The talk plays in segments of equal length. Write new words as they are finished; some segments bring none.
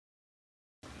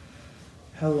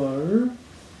Hello,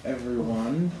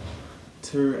 everyone,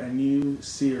 to a new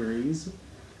series,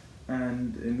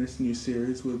 and in this new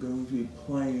series we're going to be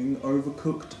playing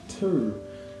Overcooked 2,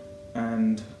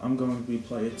 and I'm going to be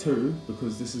player 2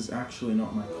 because this is actually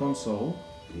not my console.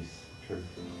 Yes, true.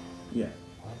 Yeah.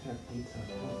 Why is there pizza?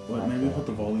 Wait, maybe put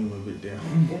the volume a bit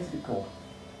down. Yes, be cool.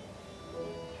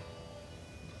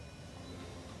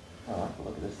 I like to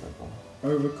look at this so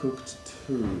far. Overcooked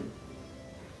 2.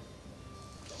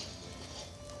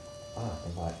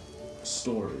 Invite.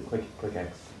 Story. Click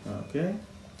X. Okay.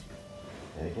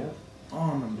 There you go.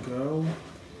 On a go.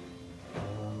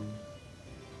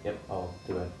 Yep, I'll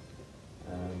do it.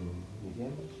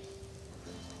 Medium?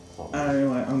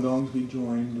 Anyway, I'm going to be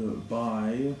joined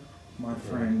by my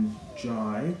friend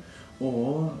Jai,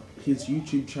 or his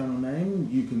YouTube channel name,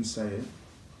 you can say it.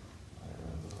 I don't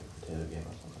know, like Potato Game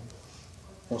or something.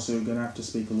 Also, you're going to have to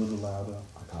speak a little louder.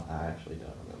 I actually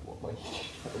don't remember what my YouTube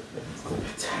channel name is called.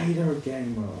 Potato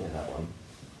Gamer. Yeah, that one.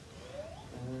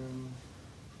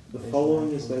 The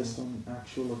following is based on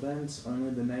actual events,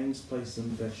 only the names, places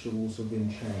and vegetables have been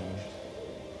changed.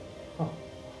 Oh,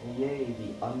 yay,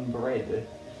 the unbread.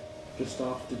 Just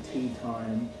after tea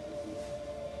time,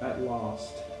 at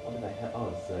last. What did I have?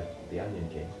 Oh, it's the Onion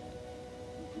King.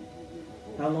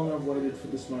 How long I've waited for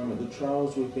this moment, the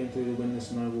trials we've been through to win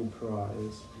this noble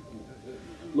prize.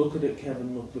 Look at it,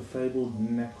 Kevin, look, the fabled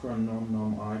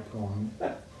Necronom icon.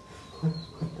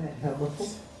 What the hell?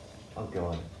 Oh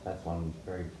god, that's one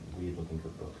very weird looking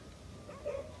cookbook.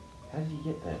 How did you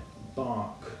get that?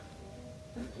 Bark.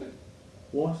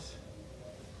 What?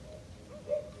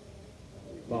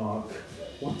 Bark.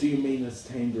 What do you mean it's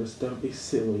dangerous? Don't be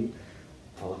silly.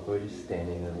 Oh look, we're just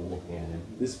standing there looking at him.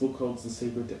 This book holds the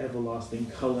secret to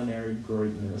everlasting culinary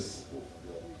greatness.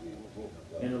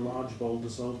 In a large bowl,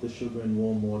 dissolve the sugar in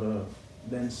warm water,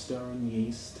 then stir in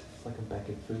yeast. It's like I'm back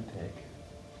in food tech.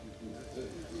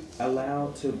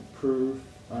 Allow to proof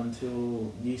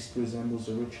until yeast resembles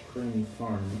a rich creamy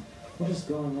foam. What is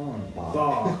going on?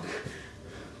 Bark.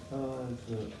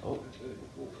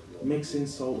 Mix in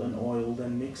salt and oil,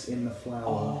 then mix in the flour.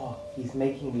 Oh, he's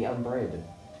making the unbread.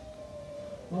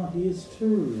 Oh, he is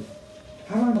too.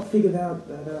 How did I not figure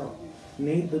that out?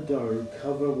 Knead the dough,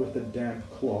 cover with a damp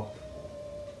cloth.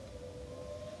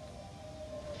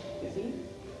 Is he?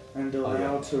 And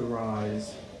allow to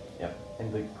rise. Yep,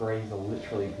 and the greys are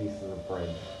literally pieces of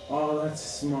bread. Oh, that's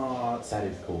smart. That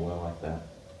is cool, I like that.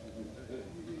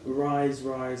 Rise,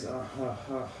 ha ha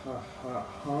ha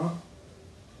ha.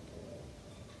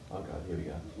 Oh god, here we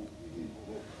go.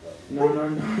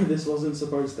 No, this wasn't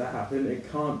supposed to happen.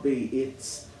 It can't be.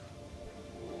 It's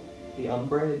The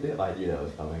unbread? I knew that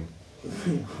was coming.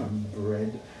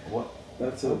 bread. What?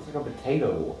 That's Looks like a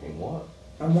potato walking, what?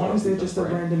 And why is there just a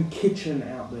random kitchen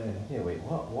out there? Yeah, wait,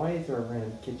 what? Why is there a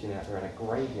random kitchen out there in a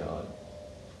graveyard?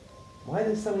 Why are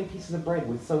there so many pieces of bread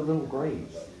with so little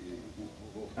graves?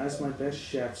 As my best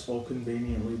chefs, or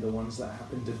conveniently the ones that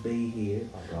happen to be here,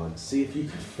 Oh god, see if you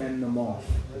can fend them off.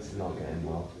 this is not going to end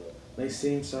well. They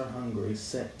seem so hungry,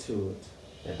 set to it.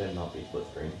 There better not be split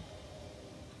screen.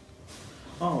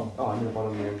 Oh. Oh, I'm in the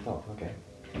bottom, you're in the top, okay.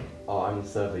 Oh, I'm the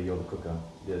server, you're the cooker.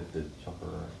 The chopper,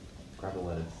 grab the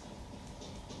lettuce.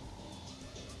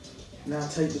 Now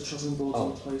take the chopping board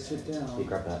and place it down. Here,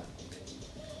 grab that.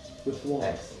 With what?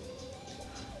 X.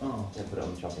 Oh. Yeah, put it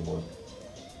on the chopping board.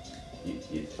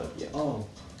 Yeah. Oh.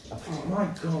 Oh my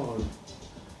god.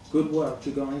 Good work,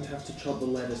 you're going to have to chop the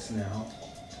lettuce now.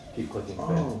 Keep clicking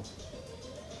Oh. spin.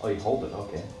 Oh, you hold it,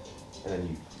 okay. And then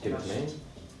you give it to me.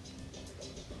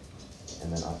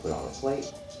 And then I put it on a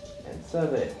plate and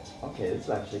serve it. Okay, this is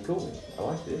actually cool. I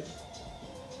like this.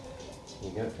 Here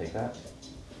you go, take that.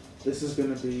 This is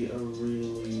going to be a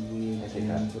really weird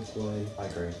game to play. I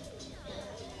agree.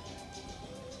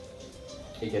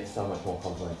 It gets so much more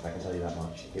complex, I can tell you that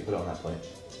much. You put it on that plate.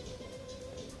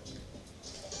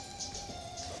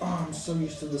 Oh, I'm so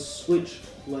used to the Switch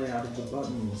layout of the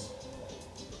buttons.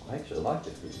 I actually like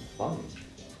this, this is fun.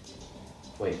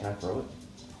 Wait, can I throw it?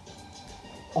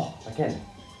 Oh, I can.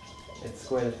 It's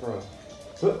square to throw.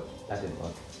 That didn't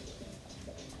work.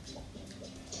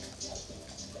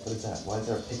 What is that? Why is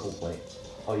there a pickle plate?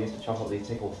 Oh, you have to chop up these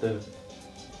pickles too.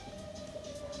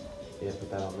 Yeah, put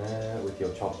that on there with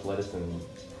your chopped lettuce and...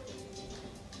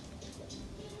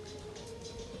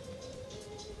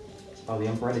 Oh, the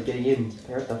unbread are getting in.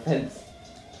 They're at the fence.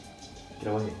 Get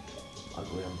away.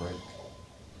 Ugly unbread.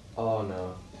 Oh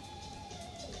no.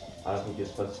 I don't think you're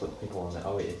supposed to put the pickle on there.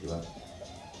 Oh wait, yes you are.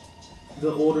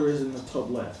 The order is in the top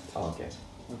left. Oh, okay.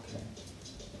 Okay.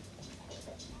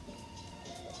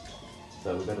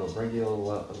 So we've got a regular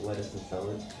lettuce and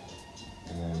salad,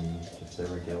 and then just a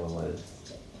regular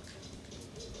lettuce.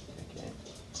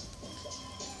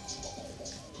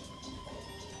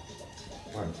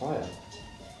 We're on fire.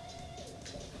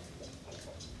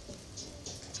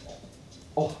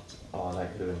 Oh! Oh,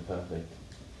 that could have been perfect.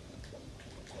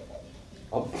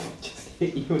 Oh, just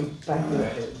hit you in the back of the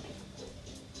head.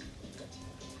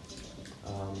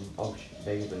 Oh,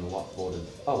 they've been locked borders.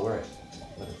 Oh, we're at.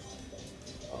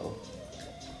 Oh.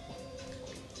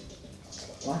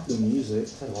 I like the music.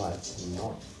 So do I. It's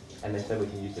not. And they said we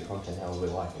can use the content however we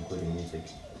like, including music.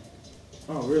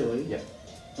 Oh, really? Yep.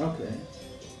 Okay.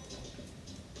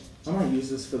 I might use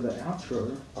this for the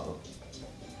outro. Uh-oh.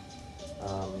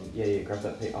 Yeah, grab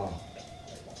that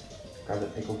grab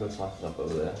that pickle, go slice it up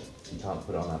over there. You can't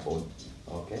put it on that board.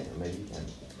 Okay, maybe you can.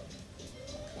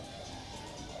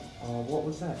 Oh, what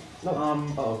was that? No.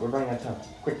 Uh-oh, we're running out of time.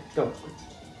 Quick, go, quick.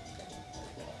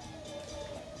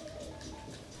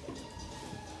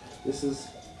 This is...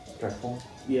 Stressful.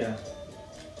 Yeah.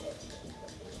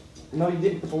 No, you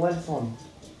didn't put the lettuce on.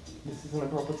 This isn't a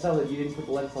proper salad. You didn't put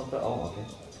the lettuce on. Oh, okay.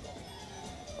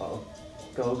 Uh-oh.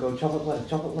 Go, chocolate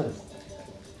lettuce.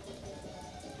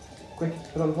 Quick,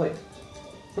 put it on the plate.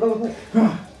 Put it on the plate.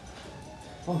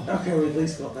 Oh. Okay, we at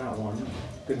least got that one.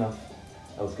 Good enough.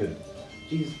 That was good.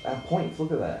 Jeez, our points,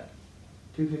 look at that.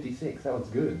 256, that was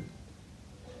good.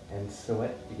 And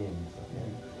sweat begins,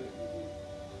 okay.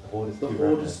 The horde is too ravenous. The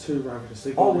horde is too ravenous.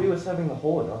 Oh, we were serving the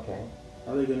horde, okay.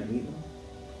 Are they gonna eat them?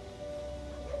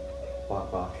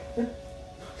 Bark, bark.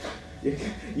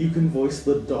 You can voice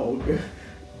the dog.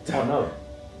 Oh no.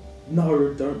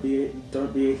 No, don't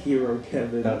be a hero,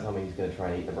 Kevin. Don't tell me he's gonna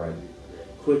try and eat the bread.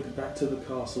 Quick, back to the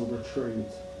castle,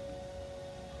 retreat.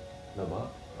 No bark?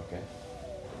 Okay.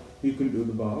 You can do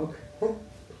the bark. Oh,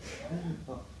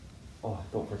 I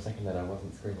thought for a second that I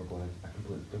wasn't screen recording. I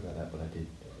completely forgot that, but I did.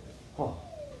 Oh.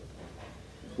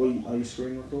 Well, are you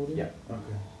screen recording? Yeah.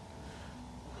 Okay.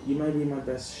 You may be my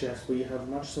best chef, but you have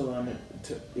much to learn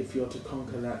if you're to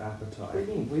conquer that appetite. What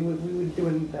do you mean? We were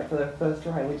doing that for the first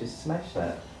try and we just smashed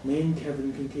that. Me and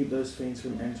Kevin can keep those fiends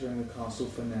from entering the castle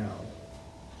for now.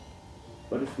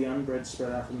 But if the unbred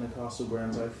spread out from the castle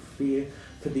grounds, I fear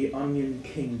for the Onion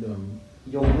Kingdom.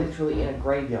 You're literally in a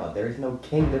graveyard. There is no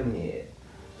kingdom here.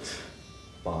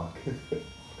 Bark.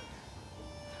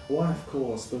 Why, of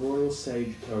course, the royal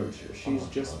stagecoach. She's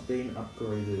just been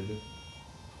upgraded.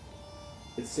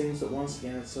 It seems that once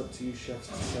again it's up to you chefs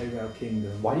to save our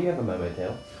kingdom. Why do you have a mermaid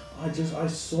tail? I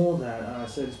saw that and I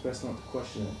said it's best not to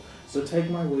question it. So take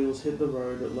my wheels, hit the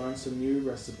road, learn some new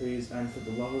recipes, and for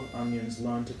the love of onions,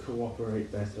 learn to cooperate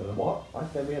better. What? I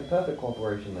said we had perfect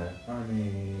cooperation there. I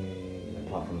mean...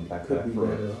 Apart from the back could I be threw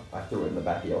better. it. I threw it in the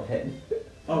back of your head.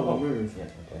 Oh, I'll move. Yeah,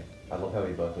 okay. I love how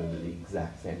we both moved at the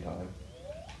exact same time.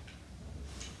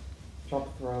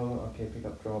 Chop, throw, okay, pick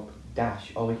up, drop.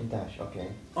 Dash. Oh, we can dash,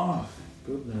 okay. Oh,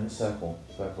 goodness. Circle.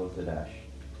 Circle is the dash.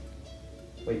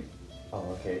 Wait.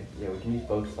 Oh, okay. Yeah, we can use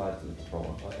both sides of the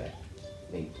controller. Okay.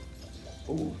 Neat.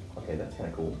 Ooh, okay, that's kind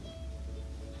of cool.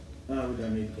 We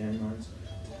don't need game modes.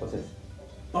 What's this?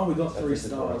 Oh, we got That's 3 just a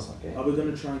stars. tutorial, okay. Are we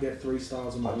going to try and get 3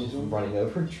 stars on I'm just them? running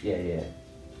over. Yeah.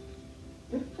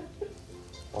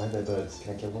 Why are there birds?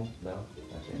 Can I kill them? No?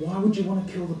 Okay. Why would you want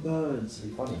to kill the birds? It'd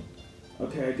be funny.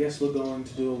 Okay, I guess we're going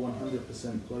to do a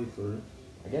 100% playthrough.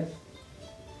 I guess.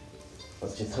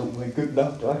 Let's just hope we're good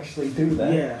enough to actually do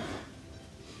that. Yeah.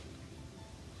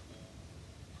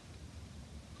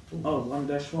 Oh,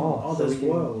 1-1. Oh, so there's we can-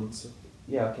 worlds.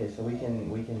 Yeah, okay, so we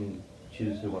can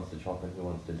choose who wants to chop and who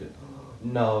wants to do.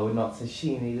 No, not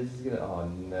sashimi. This is gonna. Oh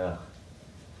no.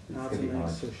 This How is to gonna be make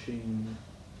hard. sashimi.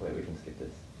 Wait, we can skip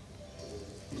this.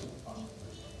 Oh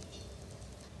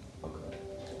god.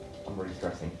 I'm really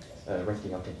stressing.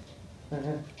 Resting, okay. Wait,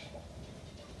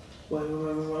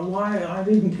 why? I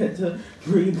didn't get to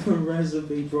read the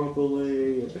recipe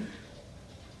properly.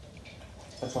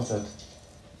 That's not good.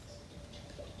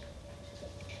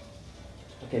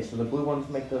 Okay, so the blue ones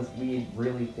make those weird,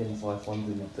 really thin sliced ones,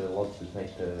 and the lobsters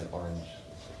make the orange,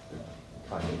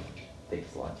 kind of thick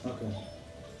slice. Okay.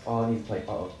 Oh, I need to plate.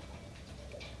 Uh-oh.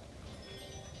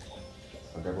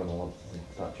 I'll grab one of the lobsters and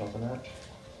start chopping that.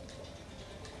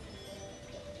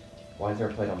 Why is there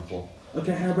a plate on the floor?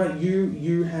 Okay, how about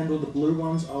you handle the blue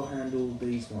ones, I'll handle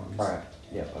these ones. Alright,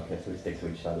 yeah, okay, so we stick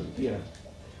to each side of the Yeah.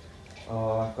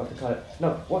 Oh, I've got to cut it.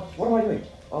 No, what am I doing?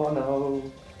 Oh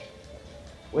no.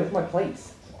 Where's my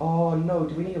plates? Oh no,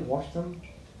 do we need to wash them?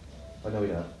 Oh no we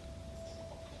don't.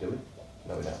 Do we?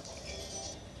 No we don't.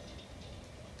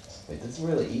 Wait, this is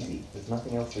really easy. There's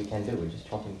nothing else we can do, we're just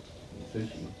chopping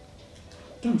sushi.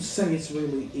 Don't say it's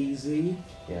really easy.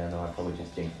 Yeah, no, I probably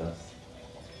just jinxed us.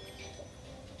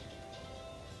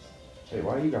 Wait,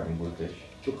 why are you grabbing blue fish?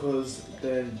 Because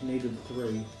they needed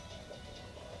 3.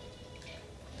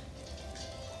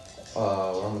 We're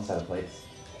almost out of plates.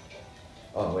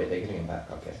 Oh wait, they're giving him back.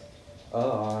 Okay.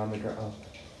 Oh,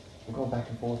 we're going back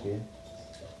and forth here.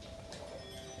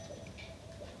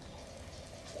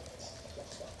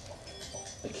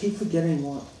 I keep forgetting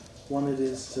what one it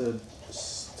is to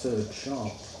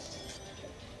chop.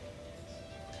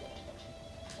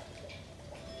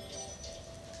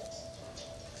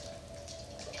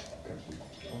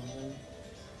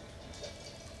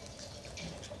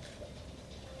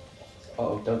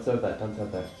 Oh, don't serve that, don't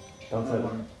serve that. Don't serve it.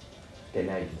 One. Okay,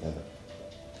 now you can serve it.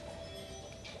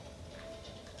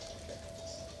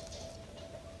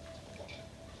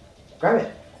 Grab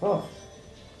it! Oh!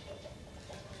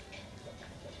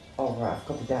 Oh, right, I've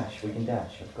got the dash. We can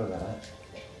dash. I forgot about that.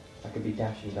 I could be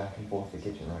dashing back and forth the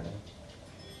kitchen right now.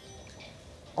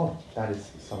 Oh, that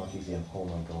is so much easier. Oh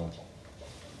my god.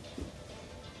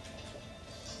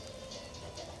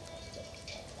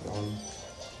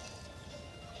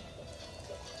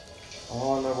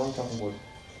 Oh no, wrong chopping board.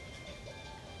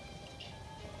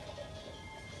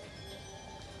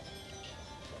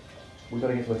 We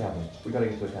gotta get to a tavern. We gotta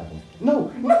get to a tavern. No!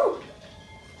 No!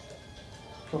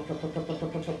 Chop, chop, chop, chop, chop,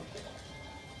 chop, chop, chop.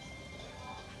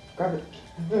 Grab it.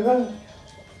 Grab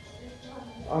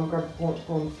the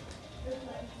prawns.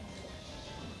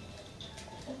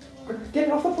 Get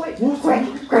it off the plate! What? Grab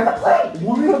the plate!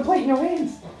 Why? You got a plate in your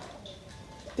hands!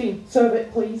 Dean, serve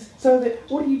it, please. Serve it.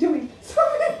 What are you doing?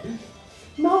 Serve it!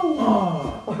 No!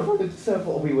 Oh. I wanted to serve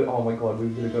what we would. Oh my god, we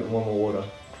would have gotten one more order.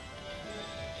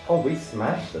 Oh, we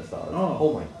smashed the stars.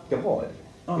 Oh my god.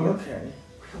 Oh, okay.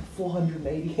 We got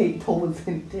 $488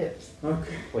 in tips.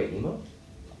 Okay. Wait, emo?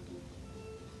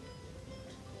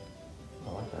 I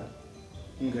like that.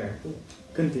 Okay.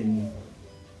 Continue.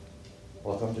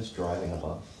 Well, if I'm just driving a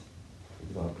bus,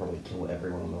 because I'd probably kill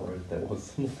everyone on the road if there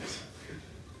was.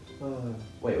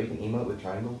 Wait, we can emote with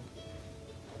triangle?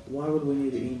 Why would we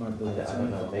need to emote though? I don't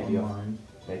know, maybe online.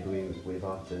 Maybe we've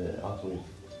after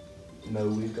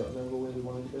we've gotten over where we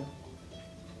wanted to go.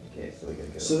 Okay, so we're gonna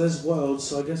go. So there's worlds,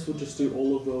 so I guess we'll just do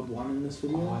all of world 1 in this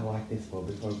video. Oh, I like this world.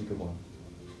 This one's a good one.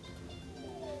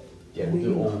 Yeah, What we'll do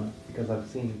do you all know? because I've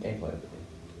seen gameplay of it.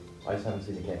 I just haven't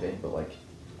seen the campaign, but like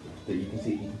that you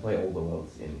can play all the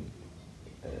worlds in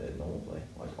normal play,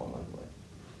 like online play.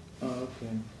 Oh,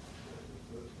 okay.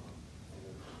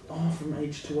 Oh, from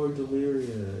H2O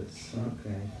Delirious.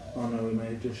 Okay. Oh no, we may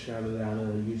have just shouted out a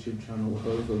YouTube channel with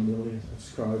over 1 million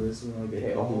subscribers and I'll get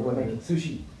Okay, we're making copyrighted.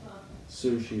 sushi.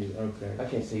 Sushi, okay.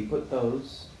 Okay, so you put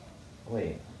those.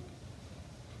 Wait.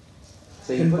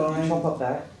 So you Combine- chop up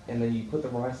that, and then you put the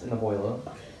rice in the boiler,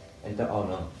 and oh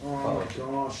no. Oh my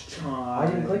gosh, Chai. I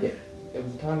didn't click it. It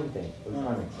was a timing thing. It was Oh.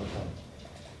 timing. It was timing.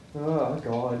 Oh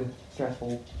god,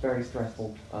 stressful, very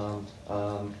stressful.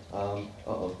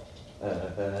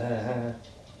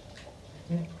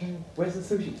 Where's the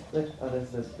sushi? Oh, there's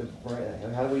the right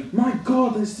there. How do we? My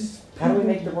god, there's this. How do we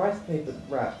make the rice paper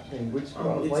wrap thing? We just put it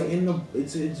on the It's plate. in the.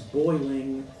 It's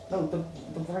boiling. No, the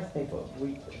rice paper.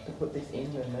 We to put this in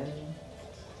and then.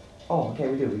 Oh, okay,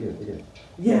 we do.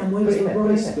 Yeah, and where Put does it in the there, put it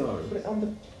in rice there. go? Put it on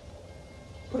the.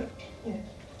 Put it. Yeah.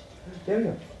 There we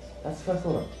go. That's the first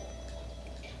order.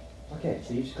 Okay,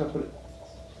 so you just gotta put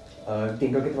it.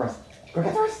 Dean, go get the rice. Go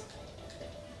get the rice.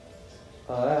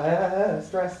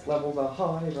 Stress levels are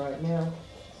high right now.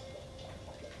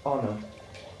 Oh no.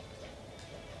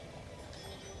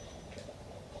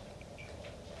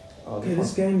 Oh, Okay,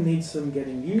 this game needs some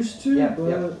getting used to, Yeah, but...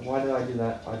 yeah. Why did I do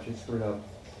that? I just screwed up.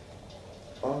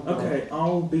 Oh, God. Okay,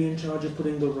 I'll be in charge of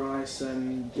putting the rice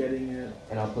and getting it...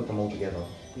 And I'll put them all together.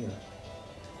 Yeah.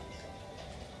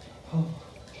 Oh.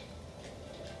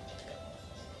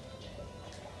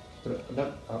 Put it,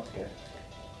 no, oh, okay.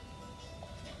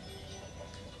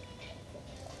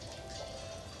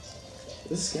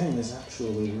 This game is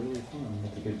actually really fun.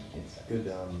 It's a good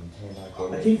hand-eye I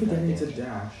coordination. keep forgetting type to game.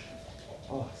 dash.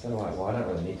 Oh, so do I. Well, I don't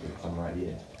really need to because I'm right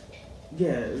here.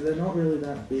 Yeah, they're not really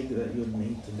that big that you'd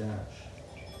need to dash.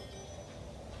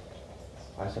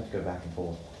 I just have to go back and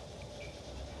forth.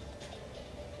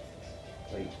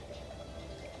 Wait.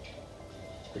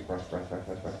 Quick rice.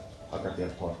 I'll grab the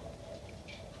other pot.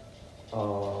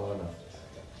 Oh no.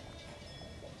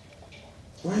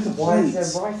 Where are the Why is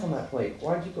plates? there rice on that plate?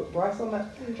 Why did you put rice on that?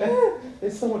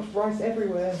 There's so much rice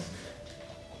everywhere.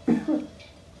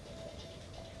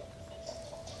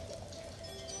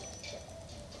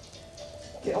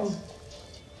 Get on.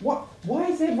 What? Why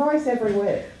is there rice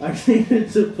everywhere? I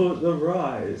needed to put the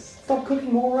rice. Stop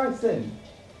cooking more rice then.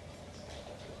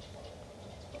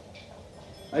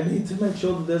 I need to make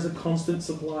sure that there's a constant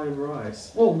supply of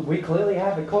rice. Well, we clearly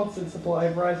have a constant supply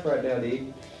of rice right now,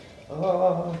 dude.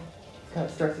 Oh, it's kind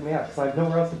of stressing me out because I have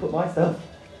nowhere else to put my stuff.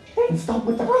 Hey, stop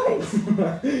with the rice!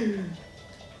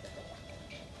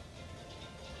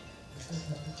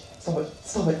 Stop it!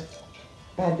 Stop it!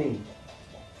 Bad thing.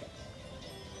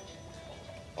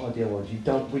 Oh dear Lord,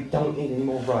 we don't need any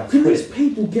more rice. Can these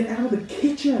people get out of the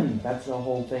kitchen? That's the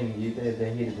whole thing.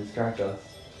 They're here to distract us.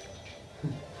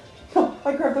 Oh,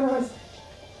 I grabbed the rice.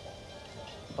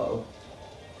 Uh-oh.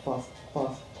 Fast,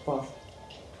 fast, fast.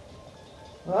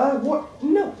 What?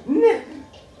 No, no.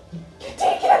 Get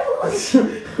out of the rice.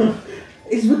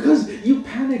 It's because you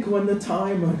panic when the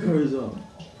timer goes on.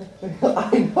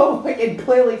 I know, I can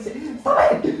clearly see.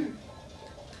 Stop it!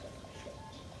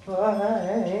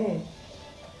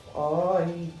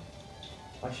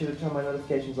 I should have turned my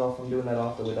notifications off. I'm doing that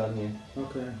after we're done here.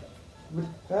 Okay. With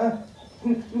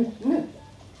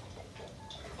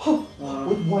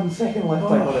 1 second left,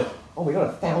 I got it. Oh, we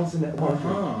got 1,000 at once.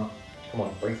 Come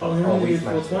on, break Oh, we only need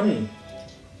 420.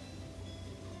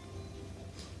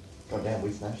 God damn,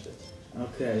 we smashed it.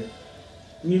 Okay.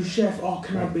 New chef. Oh,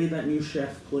 can I be that new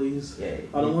chef, please? Yeah.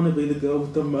 I don't want to be the girl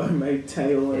with the mermaid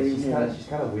tail anymore. She's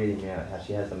kind of weirding me out how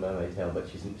she has the mermaid tail, but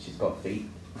she's got feet.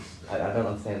 I don't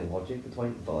understand the logic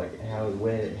between, but like how.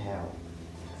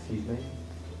 Excuse me.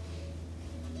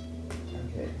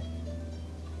 Okay.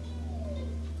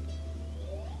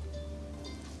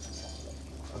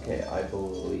 Okay, I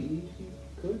believe you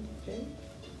could change.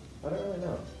 I don't really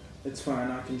know. It's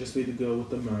fine. I can just be the girl with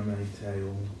the mermaid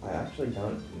tail. I actually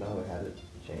don't know how to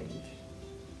change.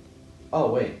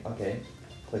 Oh wait, okay.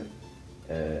 Click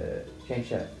change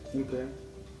chef. Okay.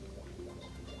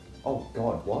 Oh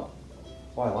god, what?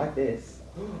 Oh, I like this.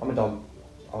 I'm a dog.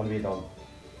 I want to be a dog.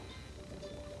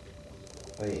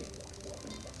 Wait.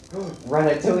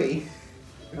 Ratatouille!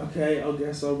 Okay, I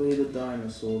guess I'll be the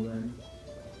dinosaur then.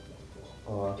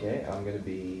 Oh, okay, I'm gonna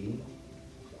be...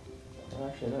 Oh,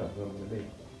 actually, no, who I'm gonna be.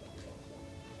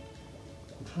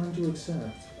 I'm trying to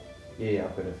accept. Yeah,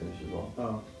 I'm gonna finish as well.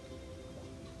 Oh.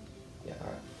 Yeah,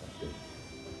 alright, that's good.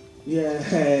 Yeah,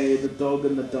 hey, the dog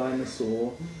and the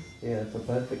dinosaur. Yeah, it's a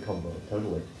perfect combo,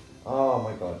 totally. Oh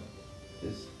my god.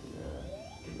 Just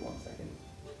give me 1 second.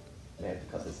 I have to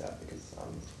cut this out because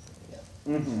yeah.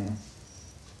 Mm-hmm.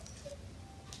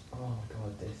 Oh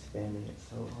god, they're spamming it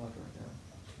so hard right now.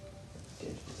 Let's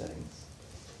change the settings.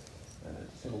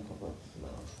 Disable pop-ups, no,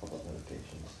 pop-up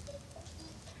notifications.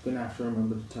 Gonna have to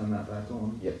remember to turn that back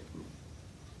on. Yep.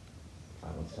 I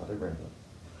will start a render.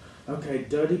 Okay,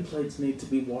 dirty plates need to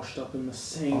be washed up in the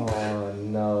sink. Oh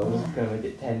no, it's gonna make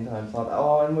it 10 times harder.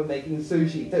 Oh, and we're making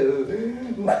sushi too.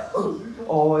 No.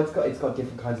 Oh, it's got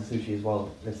different kinds of sushi as well.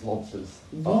 There's lobsters.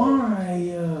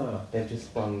 Why? They've just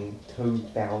sprung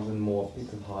 2,000 more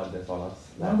bits of hardness on us.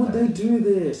 Why would they do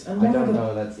this? And I don't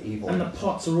know. That's evil. And the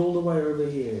pots are all the way over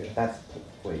here.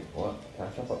 Wait, what? Can I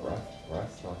chop up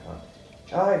rice? No, I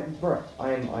can't. Bruh,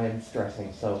 I am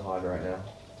stressing so hard right now.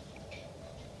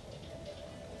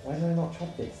 Why did I not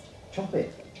chop this? Chop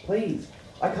it, please.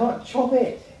 I can't chop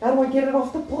it. How do I get it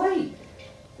off the plate?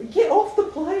 Get off the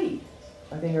plate.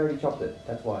 I think I already chopped it.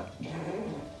 That's why. Do you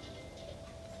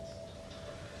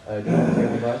want to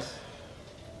take the rice?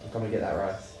 I'm coming to get that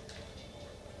rice.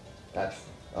 That's...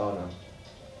 Oh no.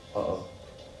 Uh-oh.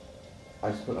 I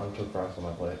just put uncooked rice on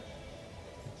my plate.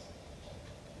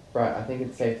 Right, I think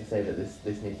it's safe to say that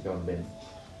this needs to go in the bin.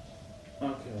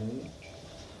 Okay.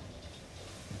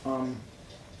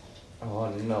 Oh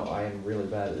no, I am really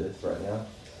bad at this right now.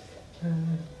 I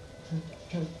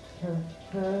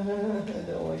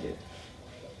don't like it.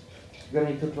 You got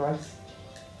any cooked rice?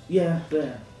 Yeah,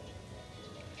 there.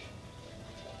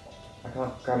 I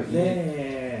can't grab it.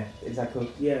 There. Is that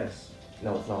cooked? Yes.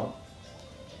 No, it's not.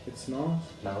 It's not?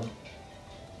 No.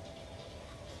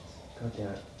 God damn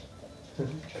it.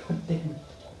 God damn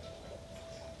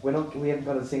it. We haven't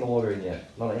got a single order in yet.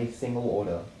 Not a single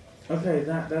order. Okay,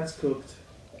 that's cooked.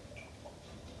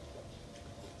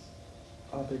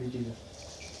 Oh, baby Jesus.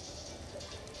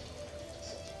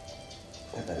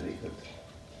 That better be cooked.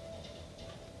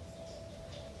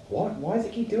 What? Why does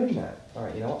it keep doing that?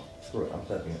 Alright, you know what? Screw it, I'm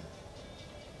serving it.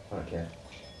 I don't care.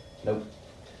 Nope.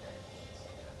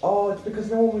 Oh, it's because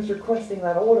no one was requesting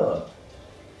that order.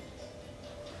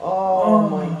 Oh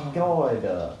my god.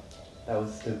 That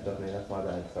was stupid of me, that's my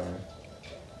bad, sorry.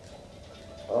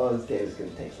 Oh, this game is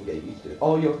gonna take some getting used to.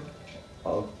 Oh, you're...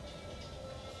 Uh-oh.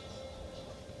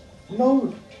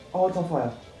 No! Oh, it's on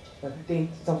fire. Dean,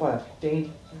 it's on fire.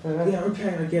 Dean. Yeah,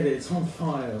 okay, I get it. It's on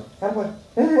fire. How do I...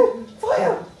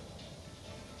 Fire!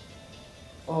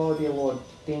 Oh, dear Lord.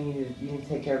 Dean, you need to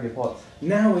take care of your pots.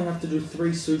 Now we have to do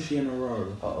 3 sushi in a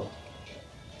row. Uh-oh.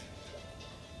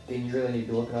 Dean, you really need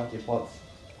to be looking after your pots.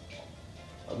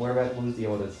 We're about to lose the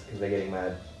orders because they're getting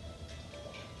mad.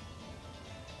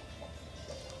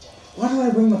 Why did I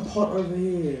bring the pot over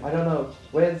here? I don't know.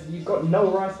 You've got no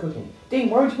rice cooking. Dean,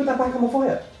 why don't you put that back on the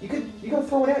fire? You gotta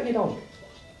throw it out, you don't.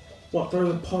 What,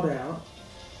 throw the pot out?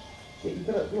 Yeah, you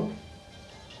gotta, look.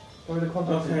 Throw the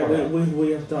contents of the pot Okay, out.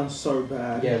 we have done so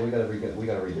bad. Yeah, we gotta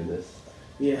redo this.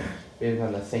 Yeah. We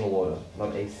haven't done a single order,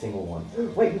 not a single one.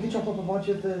 Wait, we can chop up a bunch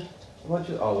of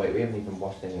oh wait, we haven't even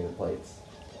washed any of the plates.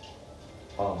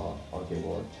 Oh dear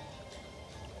lord.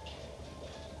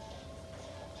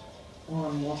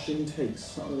 One washing takes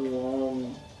so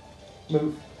long.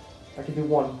 Move. I can do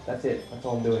one, that's it, that's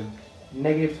all I'm doing.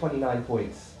 Negative 29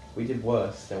 points. We did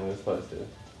worse than we were supposed to.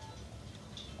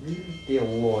 Dear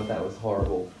lord, that was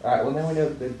horrible. Alright, well now we know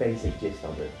the basic gist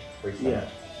of it. Restart.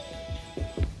 Yeah.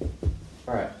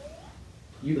 Alright.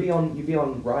 You be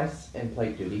on rice and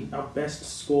plate duty. Our best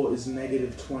score is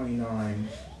negative 29.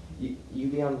 You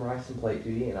be on rice and plate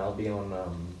duty, and I'll be on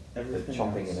the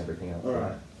chopping and everything else.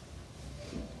 Alright.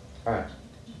 Alright.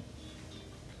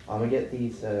 I'm gonna get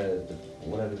these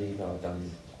whatever these are done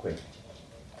quick.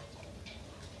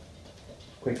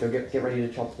 Quick, go get ready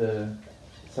to chop to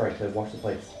wash the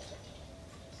plates.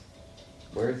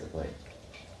 Where is the plate?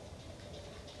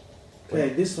 Okay,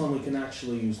 this one we can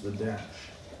actually use the dash.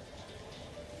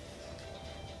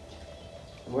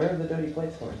 Where are the dirty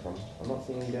plates coming from? I'm not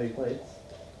seeing any dirty plates.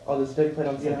 Oh, there's a dirty plate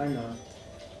on the side. Yeah, I know.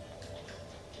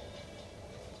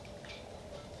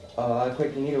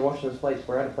 Quick, you need to wash those plates.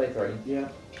 We're out of plates already. Yeah.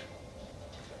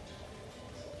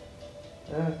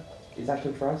 Is that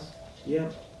good for us?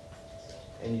 Yep.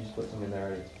 And you just put some in there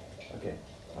already. Okay.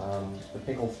 The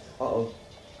pickles. Uh-oh.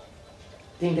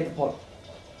 Dean, get the pot.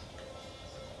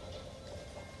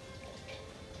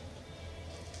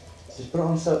 Just put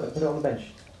it on the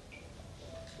bench.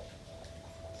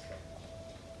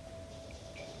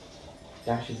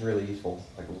 Dash is really useful.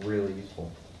 Like, really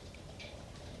useful.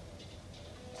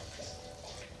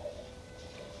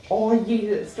 Oh, I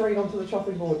yeeted it straight onto the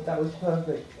chopping board. That was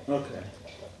perfect. Okay.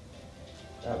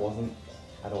 That wasn't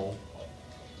at all.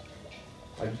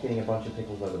 I'm just getting a bunch of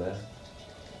pickles over there.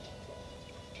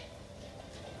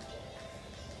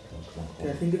 Come on. Okay,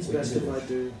 I think it's best if I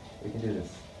do. We can do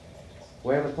this.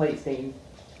 Where are the plates, Dean?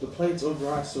 The plates of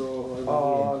rice are all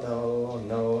over Oh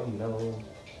no.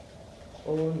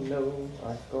 Oh no,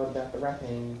 I forgot about the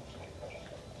wrapping.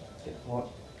 Get hot.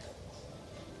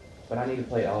 But I need a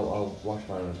plate, I'll wash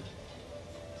my own.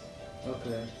 here.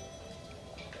 Okay.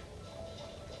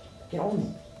 Get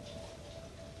on!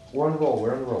 We're on the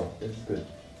roll, This is good.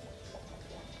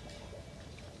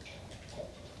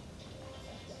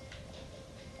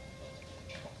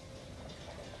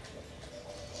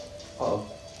 Uh-oh.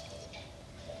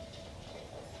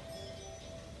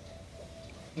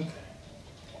 Okay.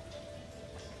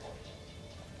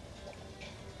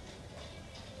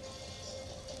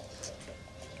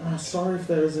 Sorry if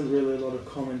there isn't really a lot of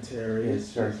commentary. Yeah, it's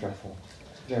very stressful.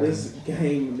 This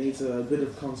game needs a bit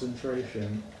of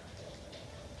concentration.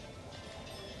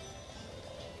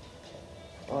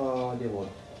 Oh dear lord.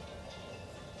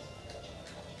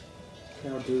 Okay,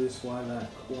 I'll do this while that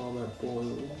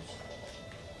boils.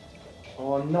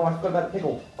 Oh no, I forgot about the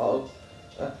pickle. Uh-oh.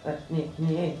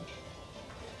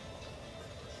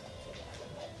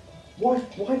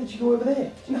 Why did you go over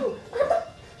there? No!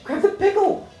 Grab the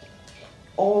pickle!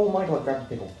 Oh my god, grab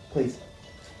the pickle, please.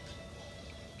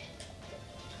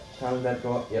 How did that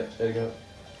go up? Yep, there you go.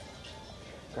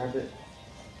 Grab it.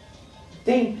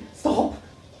 Dean, stop!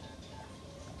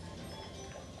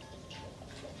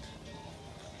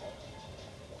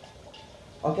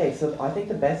 Okay, so I think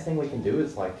the best thing we can do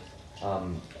is like,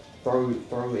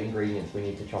 throw ingredients we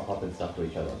need to chop up and stuff to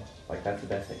each other. Like, that's the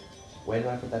best thing. Where did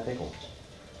I put that pickle?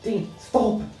 Dean,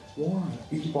 stop! Why?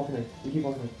 You keep walking me.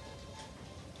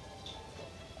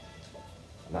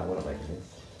 No, we're not making this.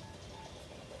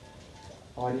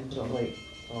 Oh, I didn't put it on the plate.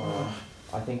 Oh,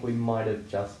 I think we might have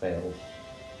just failed.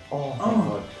 Oh, thank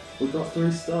God. We got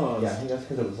 3 stars. Yeah, I think that's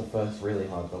because it was the first really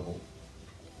hard level.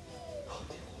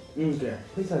 Okay.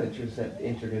 Please don't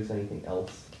introduce anything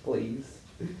else, please.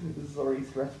 This is already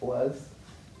stressful as.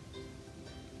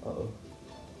 Uh-oh.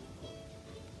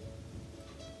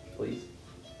 Please.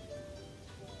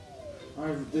 Oh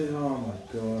my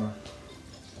god.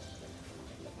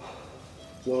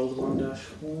 World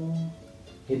 1-4.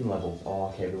 Hidden levels. Oh,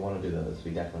 okay, we want to do those.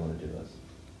 We definitely want to do those.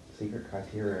 Secret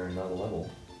criteria are another level.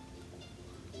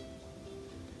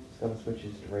 Discover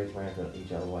switches to raise ramps on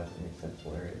each otherwise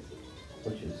inaccessible areas.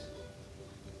 Switches.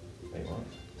 Wait, what?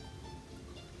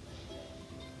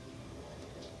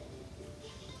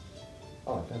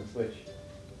 Oh, I found a switch.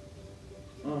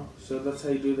 Oh, so that's how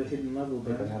you do the hidden level, Yeah,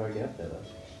 but then. how do I get up there, though?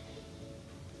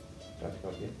 Do I have to go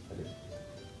up here? I do.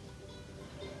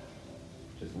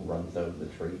 Just runs over the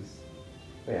trees.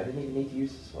 Wait, I didn't even need to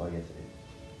use this. Oh, yes,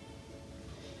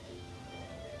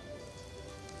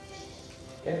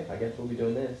 I did. Okay, I guess we'll be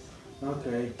doing this.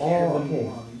 Okay, Oh, Kevin okay.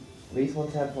 won. These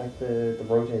ones have like the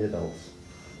rotator belts.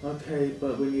 Okay,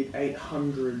 but we need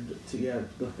 800 to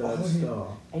get the third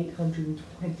star. 820.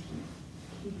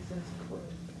 Jesus Christ.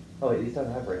 Oh wait, these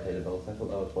don't have rotator belts. I thought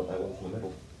that was what that was in the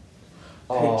middle.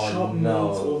 Okay, chopped meat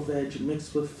no. or veg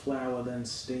mixed with flour, then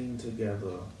steamed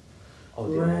together. Oh,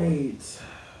 dear Great. Lord.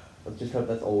 Let's just hope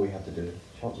that's all we have to do.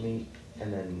 Chop meat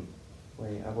and then...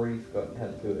 Wait, I've already forgotten how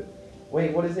to do it.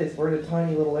 Wait, what is this? We're in a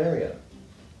tiny little area.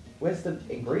 Where's the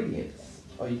ingredients?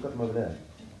 Oh, you've got them over there.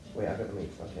 Wait, I've got the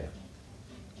meats. Okay.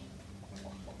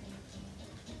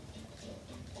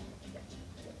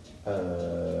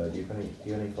 Do you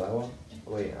have any flour?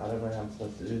 Wait, I don't know how I'm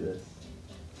supposed to do this.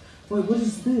 Wait, what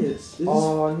is this?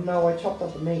 Oh no, I chopped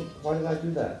up the meat. Why did I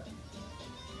do that?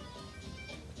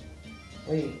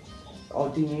 Wait. Oh,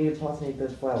 do you need to pass me the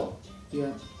flour?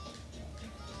 Yeah.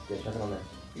 Yeah, chuck it on there.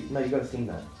 No, you gotta steam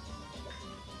that.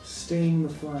 Steam the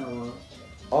flour.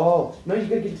 Oh, no, you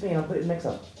gotta give it to me and I'll put it in the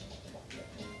mixer.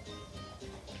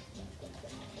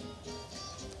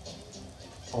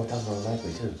 Oh, it does it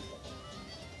automatically too.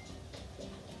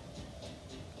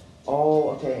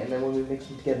 Oh, okay, and then when we mix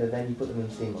them together, then you put them in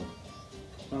the steamer.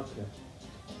 Okay.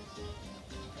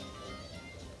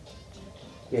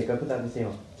 Yeah, go put that in the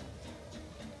steamer.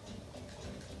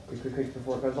 Quick, quick, quick,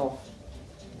 before it goes off.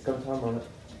 It's got a timer on it.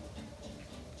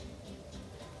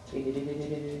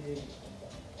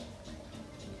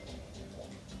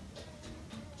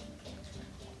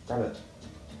 Grab it.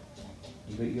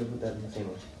 You gotta put that in the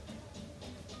steamer.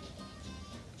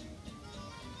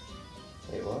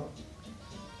 Wait, what?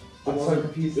 I'm so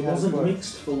confused. It wasn't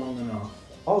mixed for long enough.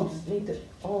 Oh, just need to...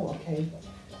 Oh, okay.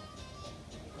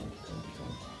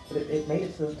 But it made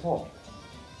it to the top.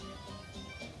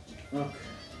 Okay.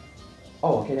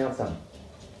 Oh, okay, now it's done.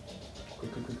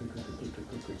 Quick, quick, quick, quick, quick, quick, quick,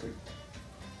 quick, quick, quick.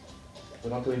 We're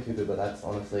not doing too good, but that's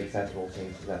honestly acceptable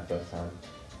since it's that first time.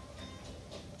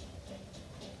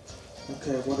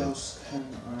 Okay, what else can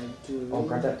I do? Oh,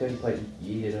 grab that dirty plate and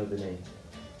yeet it over me.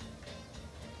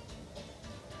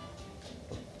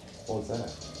 What was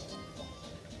that?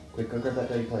 Quick, go grab that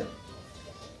dirty plate.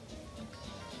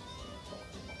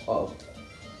 Uh-oh.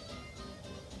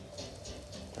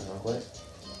 Hang on, quick.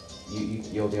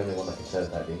 You're the only one that can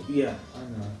serve that, dude. Yeah, I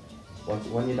know.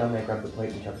 When you're done there, grab the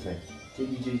plate and chuck it to me.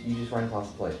 You just ran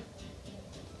past the plate.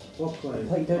 What plate?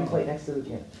 The dirty plate next to the...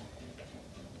 Yeah.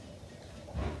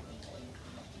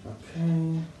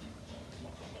 Okay.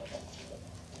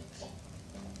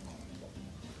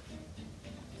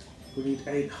 We need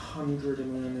 800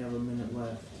 and we only have a minute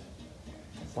left.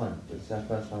 It's fine. It's our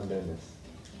first time doing this.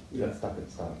 We got stuck at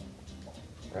the start.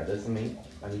 Right, there's the meat.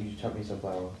 I need you to chop me some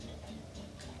flour.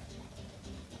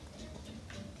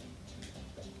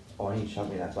 Oh, I need to chop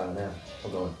me that flour now.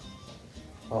 Hold on.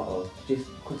 Uh-oh. Just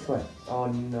quick square. Oh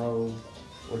no.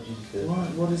 What did you just do?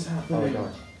 What is happening? Oh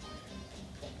my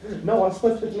god. No, I was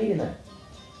supposed to put meat in there.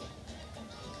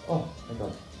 Oh my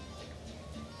god.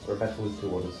 We're about to lose 2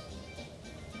 orders.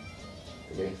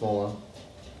 They're getting smaller.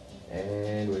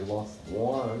 And we lost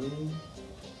 1.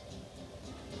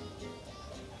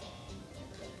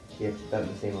 Yeah, put that in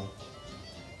the steamer.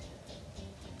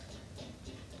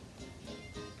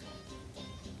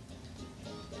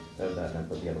 So that, and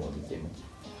put the other one in the steamer.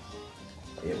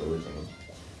 Oh, yeah, we're losing them.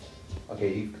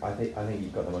 Okay, I think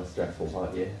you've got the most stressful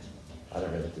part here. I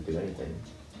don't really have to do anything.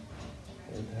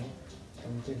 What the hell?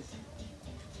 What's this?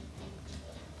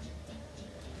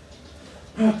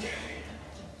 Okay.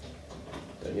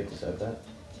 Don't you have to serve that?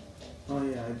 Oh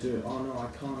yeah, I do. Oh no, I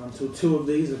can't until 2 of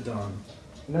these are done.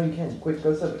 No, you can. Quick,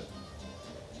 go serve it.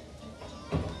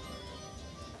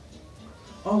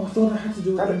 Oh, I thought I had to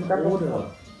do it in order.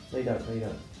 No, you don't. No, you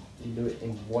don't. You can do it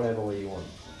in whatever way you want.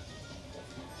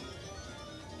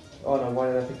 Oh no, why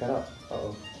did I pick that up?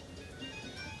 Uh-oh.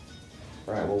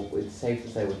 Right, well, it's safe to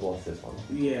say we've lost this one.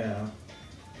 Yeah.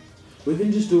 We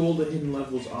can just do all the hidden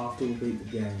levels after we beat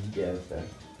the game. Yeah, that's fair.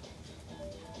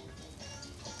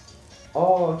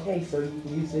 Oh, okay, so you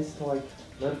can use this to, like,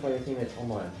 notify your teammates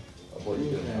online of what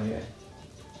you're doing. Okay.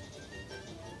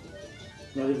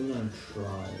 Not even gonna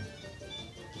try.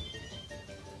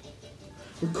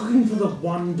 We're cooking for the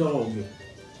one dog.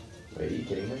 Wait, are you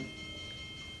kidding me?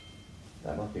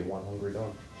 That must be one hungry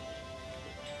dog.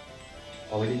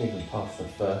 Oh, we didn't even pass the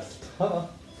first.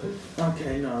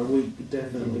 Okay, no, we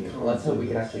definitely can't. Let's hope we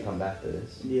can actually come back to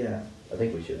this. Yeah. I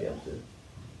think we should be able to.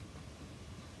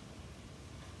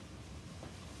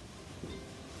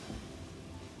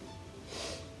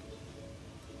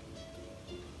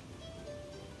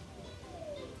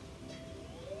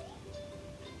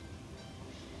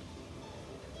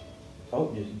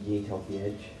 Oh, just yeet off the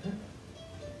edge.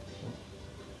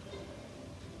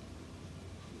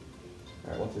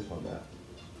 Alright, what's this one about?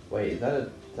 Wait, is that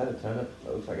a turnip?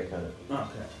 That looks like a turnip.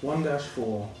 Okay,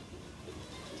 1-4.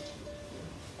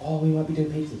 Oh, we might be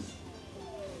doing pizzas.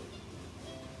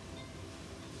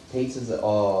 Pizzas,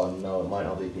 oh no, it might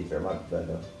not be pizza, it might be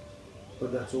burger.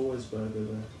 But that's always burger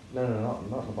there. No, not in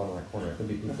the bottom right corner, it could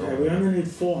be pizza. Okay, we only need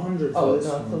 400 Oh, for this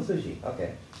no, one. it's still sushi,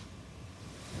 okay.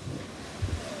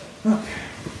 Okay.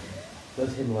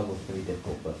 Those hidden levels are going to be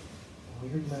difficult, but... Oh,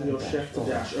 you're mad Your at chef to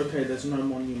dash. Okay, there's no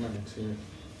monuments here.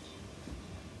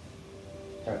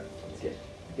 Alright, let's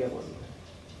get one.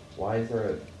 Why is there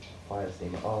a fire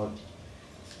steamer? Oh,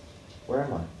 where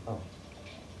am I? Oh,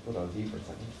 I thought I was you for a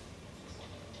second.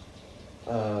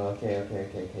 Okay.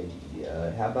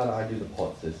 Yeah, how about I do the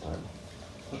pots this time?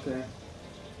 Okay.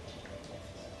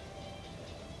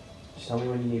 Just tell me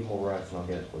when you need more rice and I'll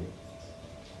get it for you.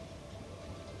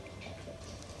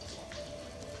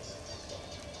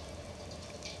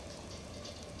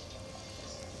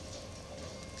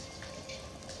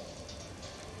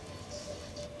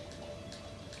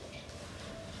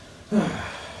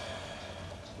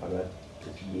 My bad.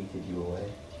 Just yeeted you away.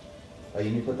 Oh, you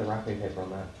need to put the wrapping paper on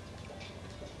that.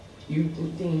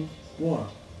 Dean, What?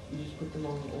 you just put them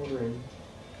on ordering.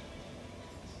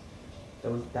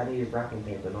 That needed wrapping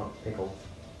paper, not pickles.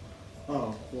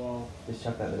 Oh, well. Just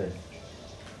chuck that in the bin.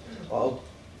 Oh.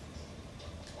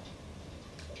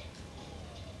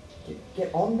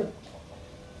 Get on the...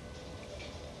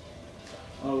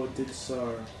 Oh, it did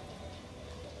so.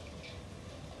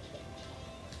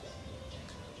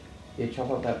 Yeah,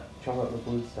 chop up the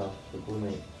blue stuff, the blue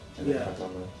meat. And then Yeah. chuck it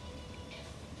on there.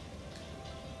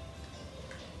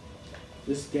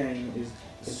 This game is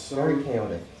It's so... very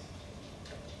chaotic.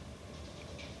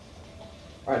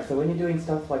 Alright, so when you're doing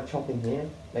stuff like chopping here,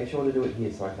 make sure to do it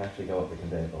here so I can actually go up the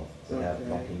conveyor belt without Okay.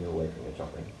 knocking you away from your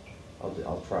chopping.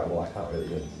 I'll try. Well, I can't really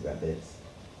do it with that bits.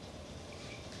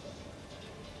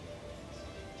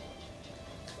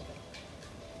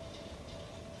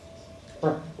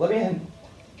 Bro, let me in.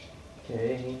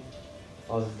 Okay.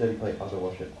 Oh, this is a dirty plate. I'll go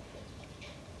wash it.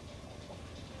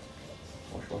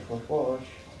 Wash.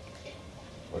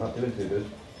 We're not doing too good.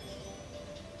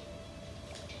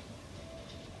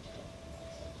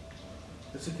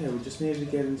 It's okay, we just need to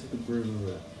get into the groove of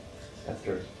it. That's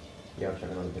true. Yeah, I'll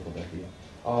chuck another pickle back for you.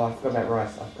 Oh, I forgot about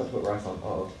rice. I forgot to put rice on.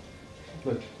 Uh-oh.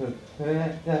 Look.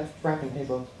 That's wrapping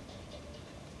paper.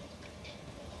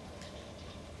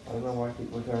 I don't know why I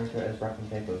keep referring to it as wrapping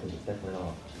paper, because it's definitely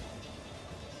not.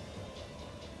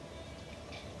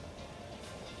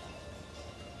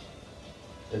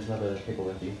 There's another pickle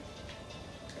with you.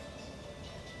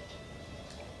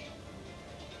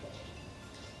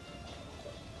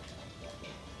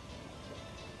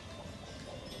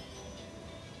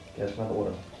 Okay, that's another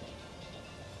order.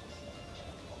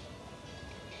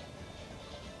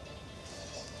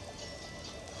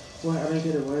 Wait, I don't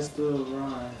get it. Where's the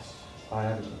rice? I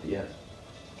haven't cooked it yet.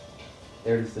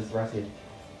 There it is, this rice here.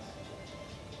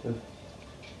 Look.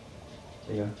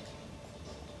 There you go.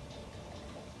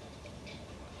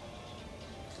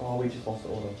 Oh, we just lost the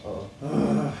order.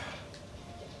 Uh-oh.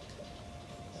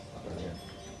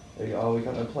 There you go. Oh, we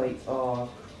got no plates. Oh,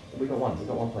 we got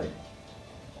one plate.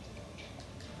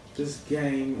 This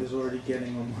game is already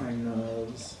getting on my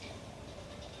nerves.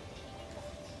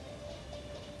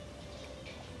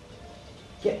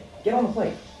 Get on the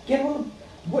plate. Get on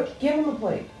the plate. Get on the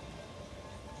plate.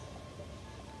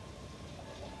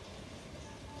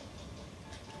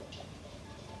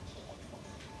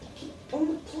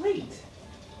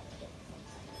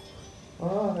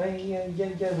 Oh, yeah.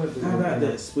 How about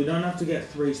this? We don't have to get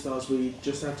 3 stars, we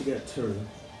just have to get 2.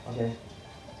 Okay.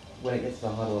 When it gets to the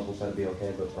harder levels, that'd be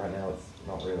okay, but right now it's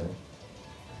not really.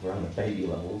 We're on the baby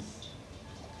levels.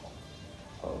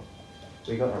 Oh.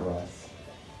 We got no rice.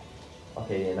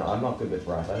 Okay, yeah, no, I'm not good with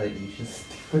rice. I think you should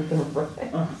stick with the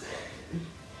rice.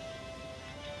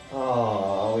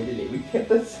 Oh, we didn't even get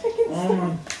the second Oh star.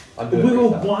 my... I'm We doing were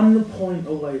restart. 1 point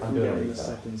away I'm from doing getting the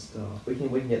restart. second star. We can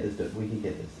get this. We can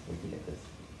get this.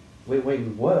 Wait, we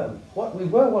were. What? We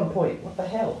were 1 point. What the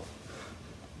hell?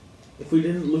 If we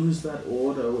didn't lose that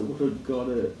order, we would have got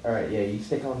it. Alright, yeah, you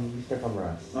stick on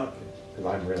rice. Okay. Because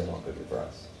I'm really not good with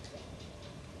rice.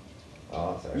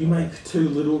 Oh, sorry. You make too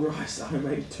little rice, I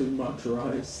make too much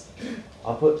rice.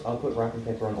 I'll put wrapping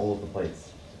paper on all of the plates.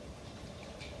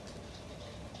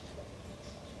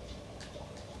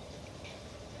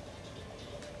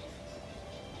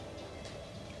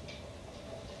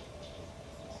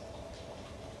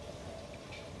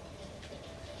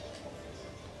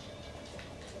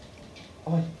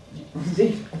 Oh,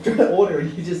 see, I'm trying to order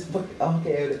and you just fucking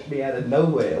RKO'd me out of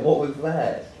nowhere. What was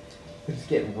that? I just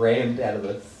get rammed out of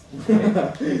this. Wait,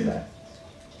 what is that?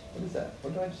 What is that?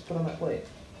 What did I just put on that plate?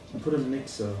 I put a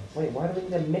mixer. Wait, why do we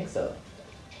need a mixer?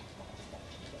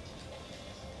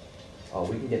 Oh,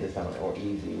 we can get this done or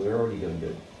easy. We're already doing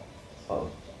good. Oh.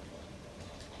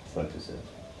 Spoke too soon.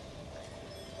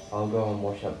 I'll go and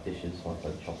wash up dishes once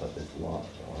I chop up this last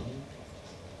one.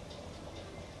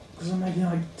 Because I'm making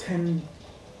like 10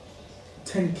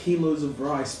 kilos of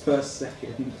rice per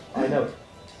second. I know.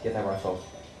 Get that rice off.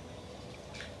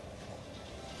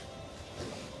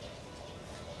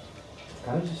 It's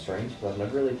kind of just strange because I've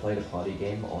never really played a party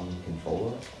game on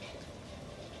controller.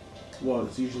 Well,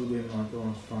 it's usually been like on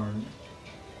a phone.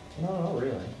 No, not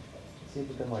really. It's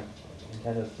either been like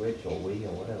Nintendo Switch or Wii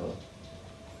or whatever.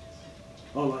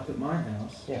 Oh, like at my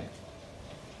house? Yeah.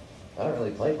 I don't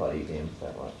really play party games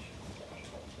that much.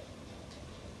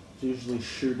 It's usually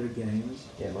shooter games.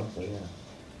 Yeah, mostly, yeah.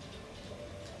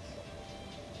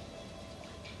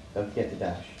 Don't forget to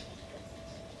dash.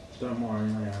 Don't worry,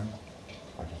 I am.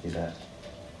 I can see that.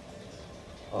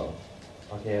 Oh.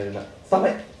 Okay, I don't know. Stop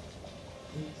it!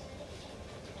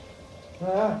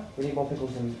 Ah, we need more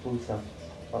pickles and food stuff.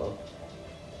 Uh-oh.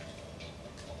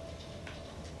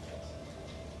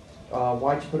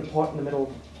 Why'd you put a pot in the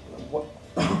middle of what?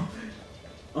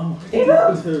 Oh,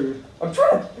 Damn it! too. I'm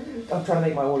trying to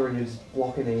make my order and you're just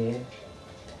blocking the air.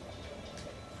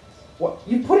 What?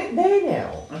 You put it there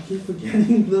now! I keep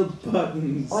forgetting the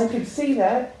buttons. I could see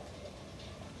that.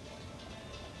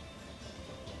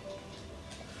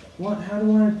 What? How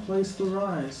do I place the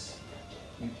rice?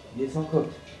 It's not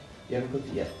cooked. You haven't cooked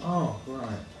it yet. Oh,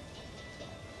 right.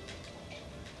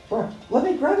 Bro, let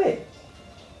me grab it!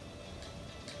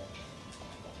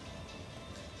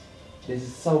 This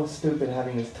is so stupid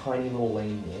having this tiny little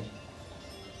lane here.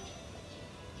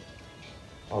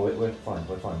 Oh, we're fine,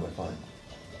 we're fine, we're fine.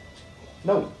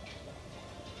 No!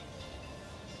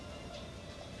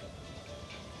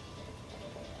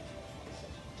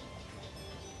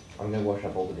 I'm gonna wash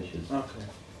up all the dishes. Okay.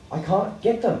 I can't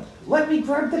get them! Let me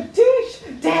grab the dish!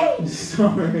 Dang!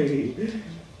 Sorry.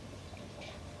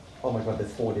 Oh my god,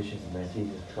 there's 4 dishes in there,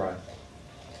 Jesus Christ.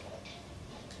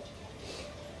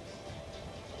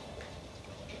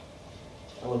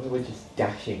 I love how we're just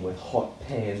dashing with hot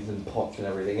pans and pots and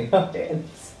everything in our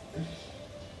hands.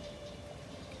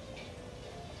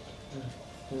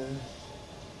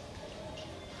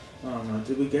 Oh no,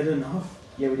 did we get enough?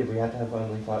 Yeah, we did. We had to have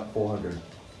only 400,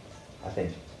 I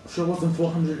think. Sure wasn't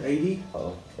 480?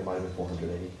 Uh-oh, it might have been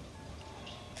 480.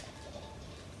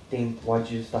 Dean, why'd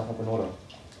you stuff up an order?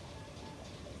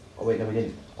 Oh wait, no we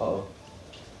didn't. Uh-oh.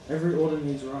 Every order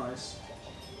needs rice.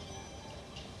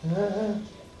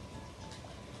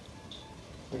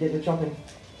 We're getting the chopping.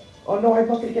 Oh no, I'm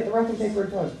not going to get the wrapping paper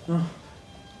in time. Oh.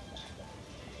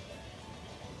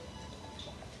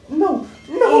 No!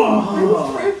 No! I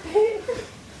was prepared!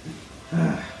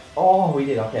 Oh, we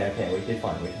did. Okay, we did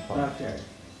fine, we did fine. Okay.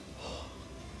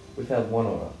 We failed 1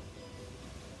 order.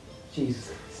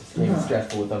 Jesus, this game is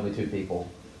stressful with only 2 people.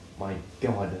 My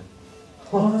god.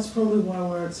 Oh, that's probably why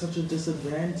we're at such a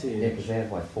disadvantage. Yeah, because they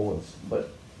have like 4s, but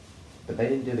they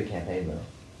didn't do the campaign though.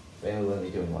 They were only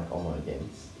doing like online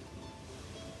games.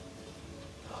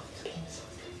 Oh, this game is so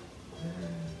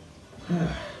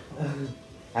stressful.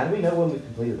 How do we know when we've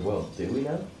completed the world? Do we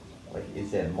know? Like, is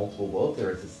there multiple worlds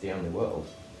or is this the only world?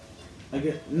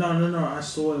 No. I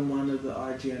saw in one of the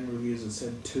IGN reviews it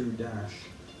said 2 dash.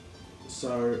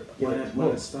 So when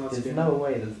it starts there's getting... no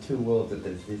way there's 2 worlds if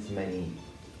there's this many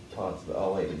parts.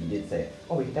 Oh wait, but you did say it.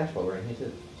 Oh, we can dash while we're in here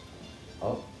too.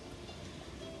 Oh.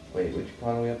 Wait, which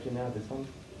part are we up to now? This one?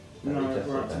 No, we just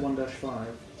we're up did to that. 1-5.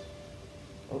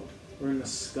 Oh. We're in the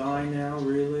sky now,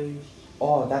 really?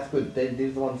 Oh, that's good. These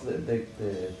are the ones that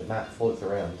the map floats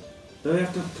around. Do they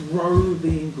have to throw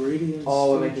the ingredients?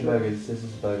 Oh, we're to making each other? burgers. This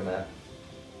is a burger map.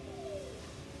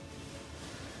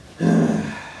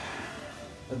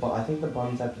 But I think the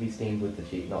buns have to be steamed with the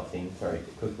cheese, not steamed, sorry,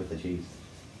 cooked with the cheese.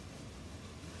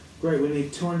 Great, we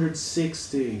need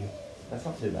 260. That's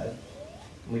not too bad.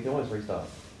 We can always restart.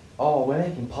 Oh, we're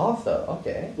making pasta,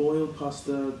 okay. Boiled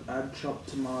pasta, add chopped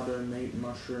tomato, meat,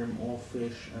 mushroom, or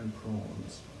fish, and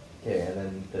prawns. Okay, and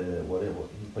then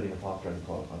he's putting the pasta in the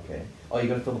pot, okay. Oh, you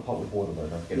gotta fill the pot with water though,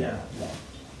 don't forget Yeah. that.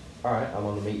 Alright, I'm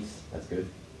on the meats, that's good.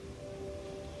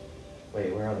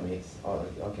 Wait, where are the meats? Oh,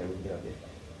 okay, we can get up here.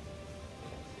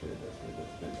 That's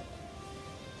good.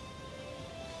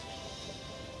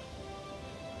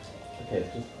 Okay,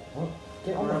 it's just... Oh,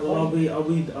 get on the Alright, plate.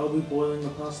 well I'll be boiling the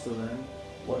pasta then.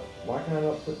 What? Why can I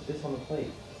not put this on the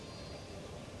plate?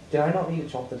 Did I not need to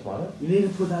chop the tomato? You need to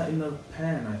put that in the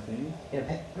pan, I think. In a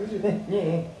pan?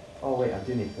 Yeah. Oh wait, I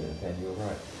do need to put it in a pan, you were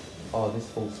right. Oh, this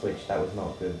full switch, that was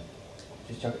not good.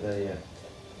 Just chuck it there, yeah.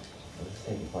 Oh, this is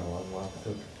taking quite a long while to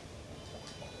cook.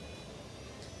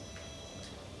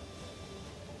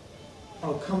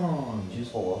 Oh, come on. Did you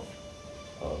just fall off?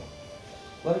 Oh.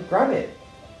 Let me grab it!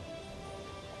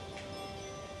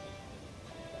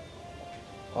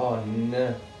 Oh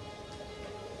no.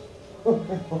 Oh,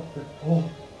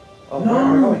 No. where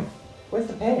am I going? Where's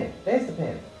the pan? There's the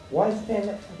pan. Why is the pan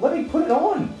there? Let me put it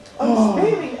on! I'm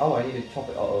spinning! Oh, I need to chop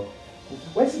it. Uh-oh.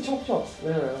 Where's the chops?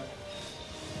 There.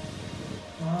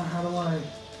 How do I...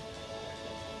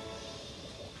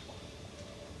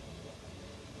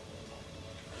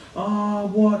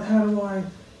 What? How do I...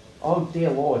 Oh dear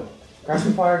lord. Grab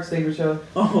the fire extinguisher.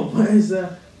 Oh, where's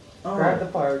that? Oh. Grab the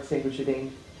fire extinguisher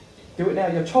thing. Do it now,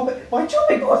 you're chopping. My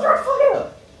chopping boards are on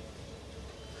fire!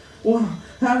 What?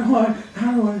 How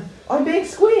do I... I'm being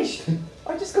squished!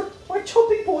 I just got. My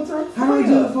chopping boards are on fire! How do I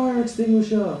do the fire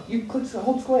extinguisher? You click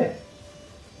hold square.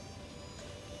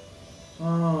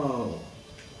 Oh.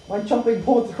 My chopping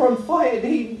boards are on fire,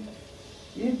 Dean!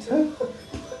 You turn.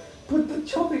 Put the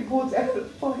chopping boards out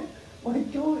of fire. My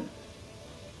god.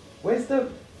 Where's the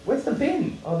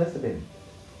bin? Oh, there's the bin.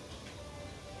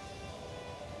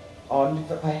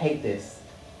 Oh, I hate this.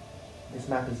 This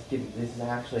map is this is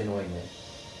actually annoying me.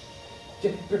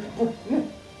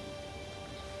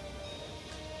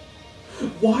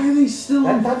 Why are they still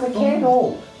on? That's a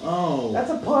candle! Oh. That's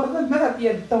a part of the map,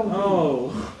 you don't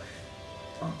Oh.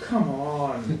 Oh, come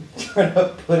on. Trying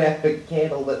to put out a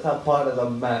candle that's a part of the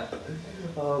map.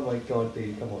 Oh my god,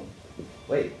 Dean, come on.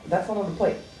 Wait, that's not on the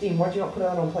plate. Dean, why'd you not put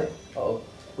that on the plate? Uh-oh.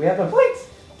 We have no plates!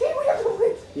 Dean, we have no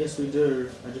plates! Yes, we do.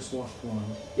 I just washed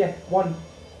one. Yeah, one.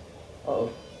 Uh-oh.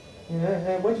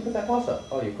 Yeah, where'd you put that pasta?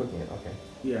 Oh, you're cooking it, okay.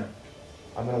 Yeah.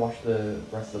 I'm gonna wash the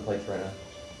rest of the plates right now.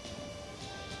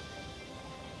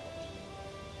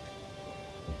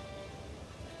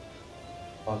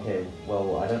 Okay,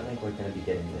 well, I don't think we're gonna be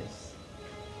getting this.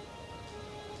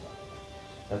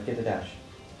 Let's get the dash.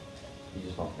 You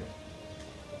just knocked me.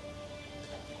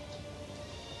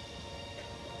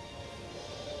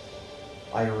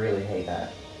 I really hate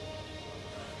that.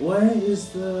 Where is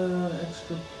the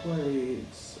extra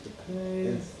plates?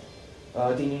 Okay.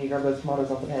 Do you need to grab those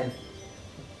tomatoes off the pan?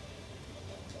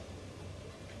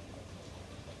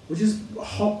 We just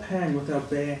hot pan with our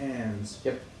bare hands.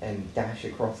 Yep, and dash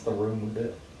across the room with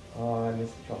it. Oh, I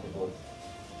missed the chopping board.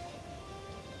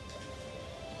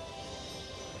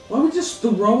 Why are we just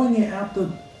throwing it out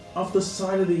off the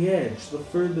side of the edge? The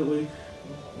food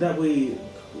that we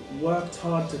worked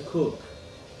hard to cook.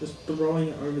 Just throwing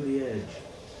it over the edge.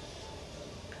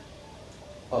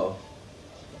 Uh-oh.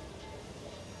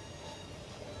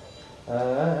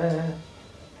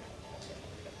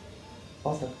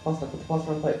 Pasta, put the pasta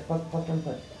on the plate, pasta on the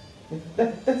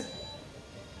plate. That's...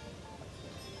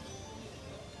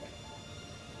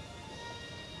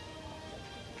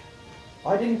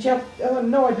 I didn't chop,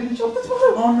 no, I didn't chop the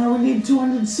tomato! Oh no, we need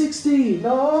 260!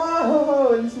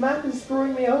 No, this map is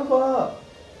screwing me over!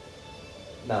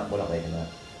 No, we're not making that.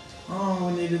 Oh,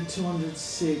 we needed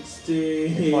 260.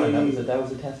 It's fine, that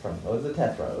was a test run. That was a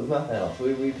test run. It was nothing else.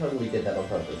 We totally did that on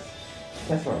purpose.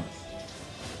 Test runs.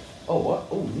 Oh, what?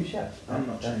 Oh, new chef. I'm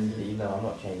not changing. No, I'm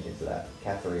not changing to that.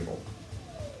 Cats are evil.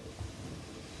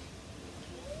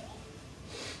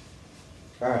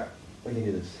 Alright, we can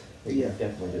do this. We can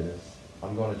definitely do this.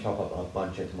 I'm going to chop up a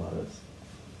bunch of tomatoes.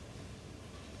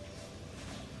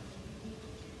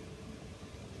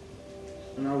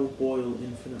 And I will boil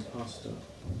infinite pasta.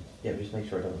 Yeah, just make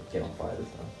sure it doesn't get on fire this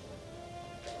time.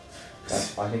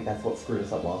 I think that's what screwed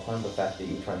us up last time, the fact that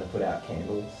you were trying to put out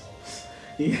candles.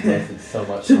 Yeah. Wasted so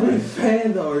much To time. be fair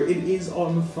though, it is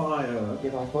on fire.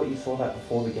 Yeah, but I thought you saw that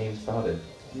before the game started.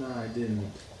 No, I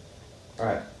didn't.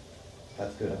 Alright.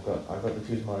 That's good. I've got the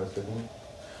 2 tomatoes cooking.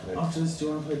 After this, do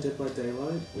you want to play Dead by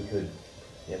Daylight? We could.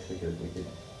 Yes, we could. We could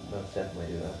most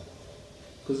definitely do that.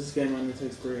 Because this game only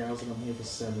takes 3 hours and I'm here for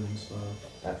 7, so...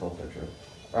 That's also true.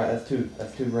 Alright, that's 2.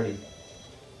 That's 2 ready.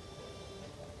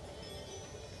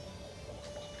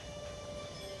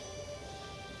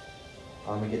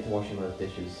 I'm gonna get to washing those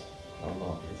dishes. I'm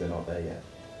not, because they're not there yet.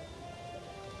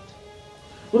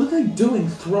 What are they doing?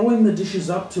 Throwing the dishes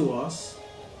up to us?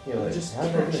 Yeah, like, Just how are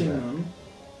they doing catching that? them?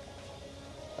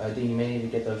 Dean, you may need to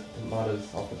get those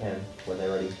tomatoes off the pan when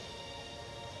they're ready.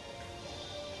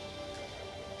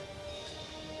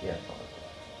 Yeah.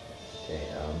 Okay,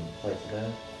 place it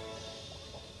there.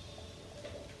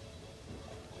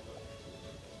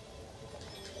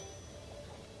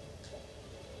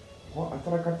 What? I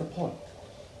thought I grabbed the pot.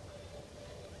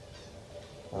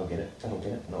 Oh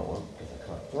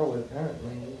throw it,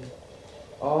 apparently.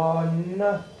 Oh,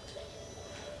 no.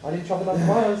 I didn't chop enough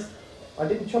tomatoes. I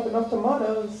didn't chop enough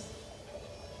tomatoes.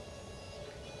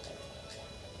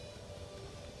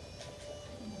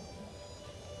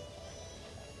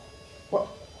 What?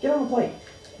 Get on the plate.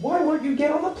 Why won't you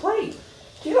get on the plate?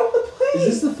 Get on the plate!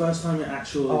 Is this the first time you're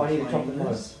actually Oh, I need to playing chop the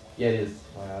tomatoes. Yeah, it is.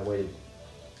 I waited.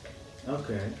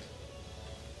 Okay.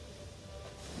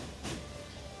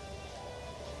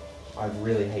 I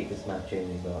really hate this map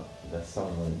changing, but that's so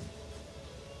annoying.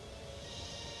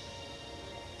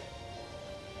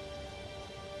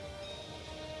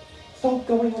 Stop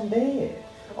going on there!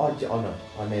 Oh no,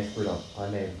 I may have screwed up. I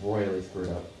may have royally screwed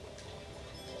up.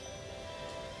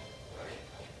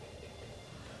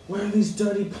 Where are these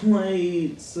dirty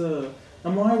plates? And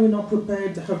why are we not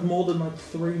prepared to have more than like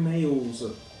 3 meals?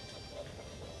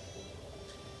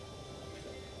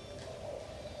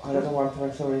 I don't know why I'm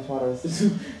throwing so many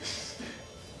tomatoes.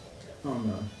 Oh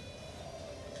no.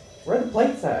 Where are the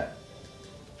plates at?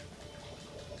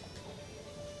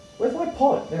 Where's my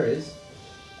pot? There it is.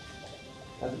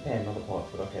 That's a pan, not a pot,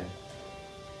 but okay.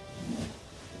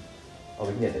 Oh,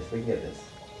 we can get this, we can get this.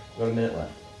 We've got a minute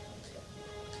left.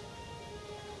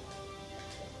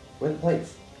 Where are the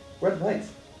plates? Where are the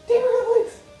plates? Damn, where are the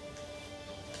plates?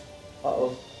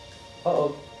 Uh-oh.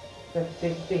 Uh-oh.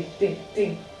 Ding, ding, ding,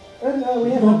 ding. Oh no,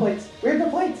 we have no plates. We have no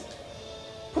plates.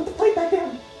 Put the plate back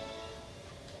down.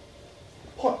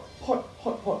 Pot, pot,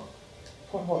 pot, pot.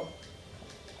 Pot, pot.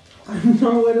 I have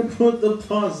nowhere to put the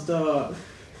pasta.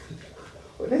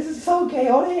 This is so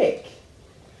chaotic.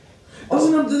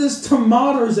 Doesn't have to, there's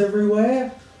tomatoes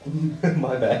everywhere.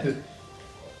 My bad.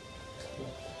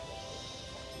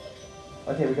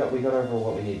 Okay, we got over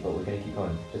what we need, but we're gonna keep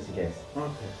going, just in case.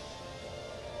 Okay.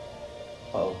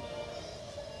 Uh-oh.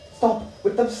 Stop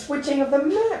with the switching of the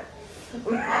map!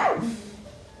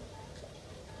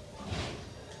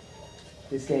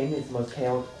 This game is the most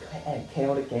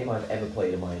chaotic game I've ever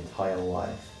played in my entire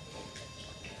life.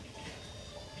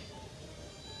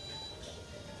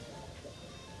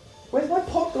 Where's my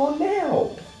pot gone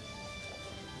now?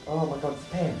 Oh my god, it's a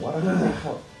pan. Why don't I make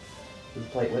pot? Where's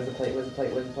the plate? Where's the plate? Where's the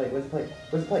plate? Where's the plate? Where's the plate?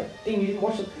 Where's the plate? Ding, you didn't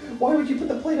wash it. Why would you put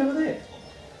the plate over there?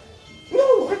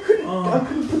 No, I couldn't. I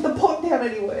couldn't put the pot down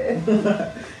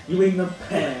anywhere. You mean the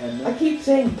pan? I keep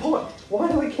saying pot. Why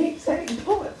do I keep saying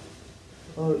pot?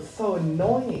 Oh, it's so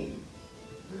annoying.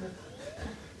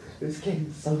 This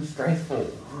game's so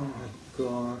stressful. Oh my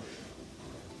gosh.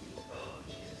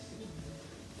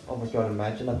 Oh my god,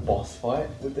 imagine a boss fight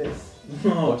with this.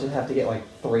 No. Or just have to get like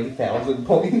 3,000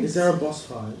 points. Is there a boss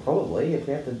fight? Probably, if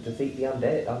we have to defeat the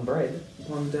unbred.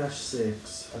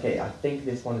 1-6. Okay, I think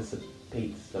this one is the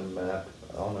pizza map.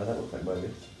 Oh no, that looks like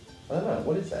burgers. I don't know,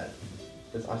 what is that?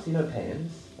 I see no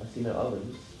pans, I see no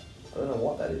ovens. I don't know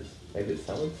what that is. Maybe it's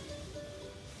salads?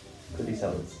 Could be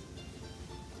salads.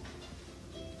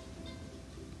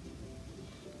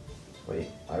 Wait,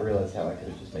 I realised how I could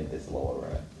have just made this lower,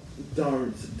 right?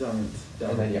 Don't.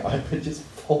 And then your iPad just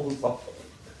falls off.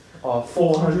 Oh,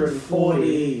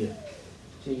 440.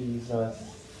 Jesus.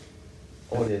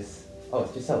 Or this. Oh,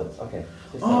 it's just salads. Okay.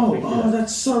 Just Oh,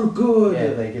 that's so good.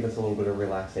 Yeah, they give us a little bit of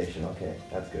relaxation. Okay,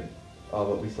 that's good. Oh,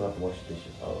 but we still have to wash the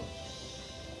dishes. Oh.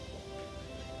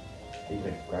 Are you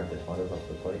gonna grab the tomatoes off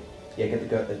the plate? Yeah, get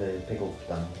the pickles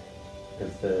done.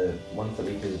 Because the ones that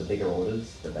we do, the bigger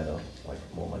orders, the better. Like,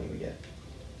 more money we get.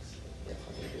 Yeah,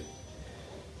 fucking good.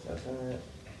 So that.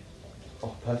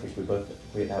 Oh, perfect.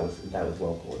 That was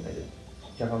well coordinated.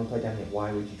 Jump on the plate down here.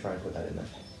 Why would you try and put that in there?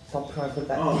 Stop trying to put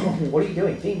that. Oh. What are you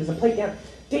doing, Dean? There's a plate down.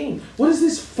 Dean. What is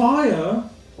this fire?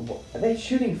 What, are they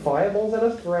shooting fireballs at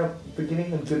us for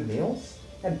giving them good meals?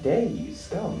 How dare you,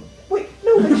 scum! Wait,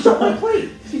 no, they shot my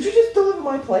plate. Did you just deliver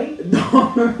my plate?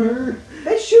 No.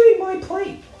 They're shooting my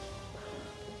plate.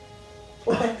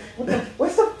 What the?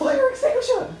 Where's the fire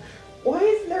extinguisher? Why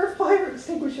isn't there a fire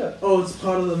extinguisher? Oh, it's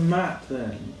part of the map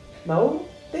then. No,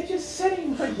 they're just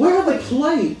setting my. Where are the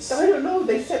plates? I don't know.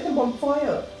 They set them on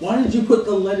fire. Why did you put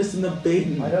the lettuce in the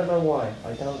bin? I don't know why.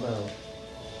 I don't know.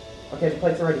 Okay, the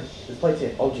plates are ready. There's plates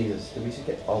here. Oh Jesus, did we just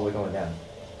get? Oh, we're going down.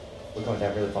 We're going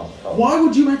down really fast. Oh. Why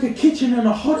would you make a kitchen in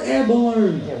a hot air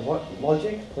balloon? Yeah, what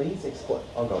logic? Please explain.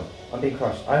 Oh god, I'm being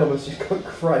crushed. I almost just got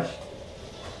crushed.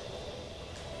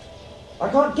 I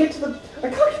can't get to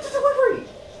delivery.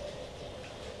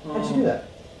 How'd you do that?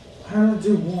 How to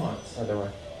do what? Oh, don't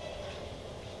worry.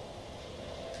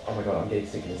 Oh my god, I'm getting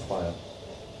sick of this fire.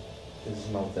 This is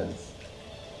nonsense.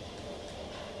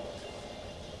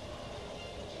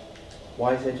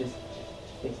 Why is it just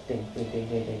ding, ding, ding, ding,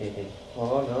 ding, ding, ding?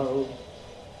 Oh no,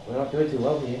 we're not doing too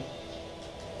well here.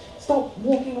 Stop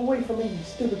walking away from me, you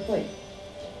stupid plate.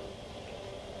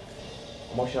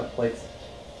 I'm washing up the plates.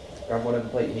 Grab whatever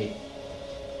plate you need.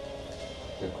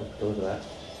 Do a quick deliver that.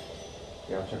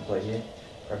 Yeah, I'll chuck the plate here.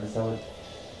 Grab the salad.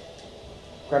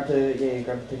 Grab the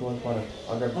pickle and tomato.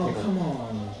 I'll grab the pickle. Oh, come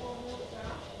on.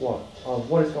 What? Oh,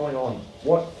 what is going on?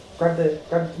 What? Grab the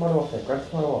tomato off there. Grab the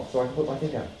tomato off so I can put my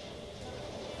thing down.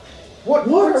 What?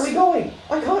 Where are we going?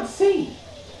 I can't see!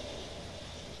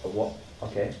 What?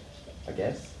 Okay. I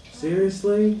guess.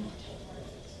 Seriously?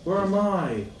 Where am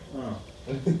I? Oh.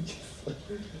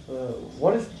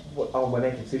 What is... What? Oh, we're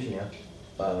making sushi now.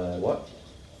 What?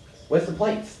 Where's the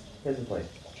plates? Here's the plate.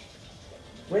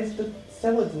 Where's the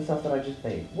salads and stuff that I just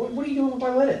made? What are you doing with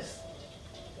my lettuce?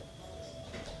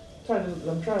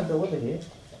 I'm trying to deliver here.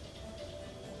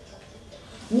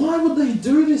 Why would they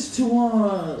do this to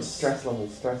us? Stress level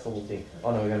thing.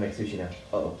 Oh no, we're gonna make sushi now.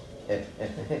 Uh-oh.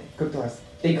 Cook the rice.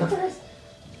 Did you cook the rice?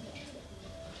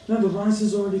 No, the rice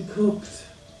is already cooked.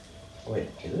 Wait,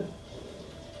 is it?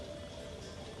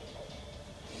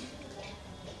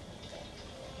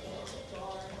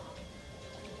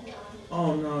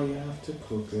 Oh no, you have to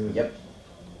cook it. Yep.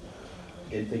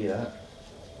 Did figure that.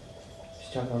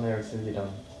 Just chuck it on there as soon as you're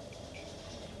done.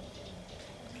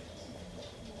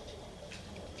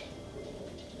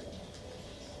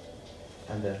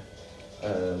 And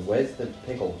where's the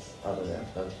pickles? Oh, they're there.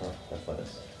 No, that's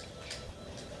lettuce.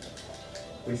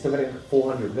 We still gotta get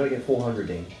 400. We gotta get 400,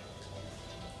 Dean.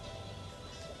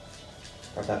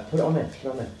 Grab that. Put it on there. Put it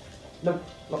on there. Nope.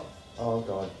 No. Oh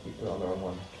god, you put it on the wrong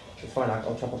one. It's fine.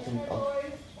 I'll chop up some.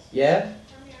 Yeah.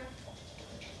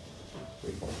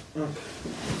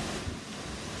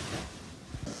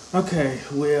 Okay,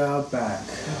 we are back.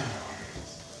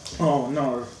 Oh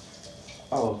no.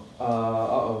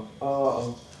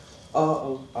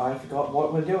 I forgot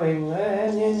what we're doing.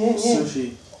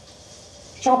 Sushi.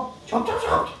 Chop.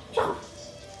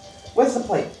 Where's the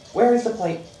plate? Where is the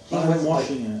plate? I'm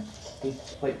washing it.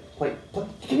 Plate.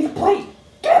 Give me the plate.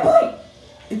 Give me the plate.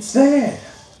 It's there.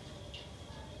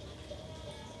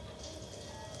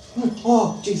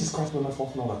 Oh, Jesus Christ, we must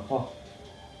lost an order. Oh.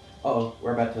 Uh-oh,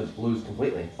 we're about to lose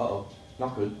completely. Uh-oh,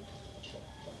 not good.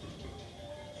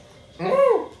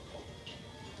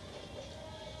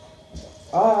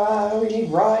 We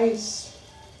need rice.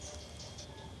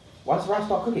 Why does the rice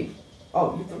not cooking?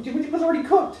 Oh, it was already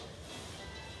cooked.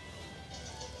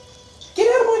 Get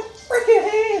out of my freaking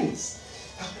hands!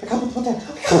 I can't put that.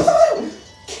 Get out of my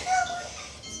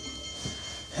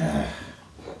hands!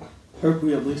 Hope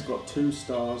we at least got 2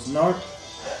 stars. No.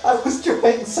 I was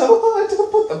trying so hard to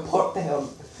put the pot down.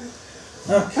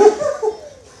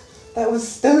 That was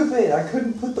stupid. I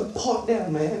couldn't put the pot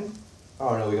down, man.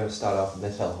 Oh no, we gotta start off in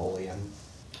this hellhole again.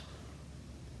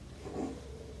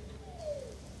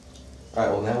 Alright,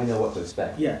 well now we know what to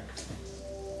expect. Yeah.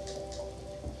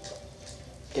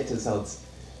 Get to the salads.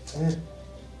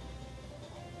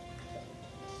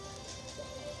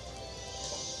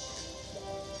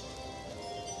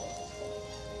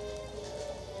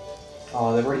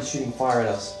 Oh, they're already shooting fire at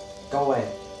us. Go away.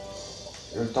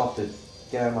 You're adopted.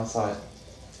 Get out of my sight.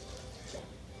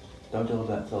 Don't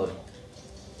deliver that salad.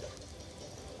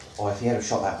 Oh, if he had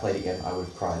shot that plate again, I would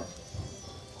have cried.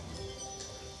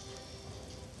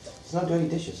 There's no dirty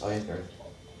dishes. Oh, yeah, dirty.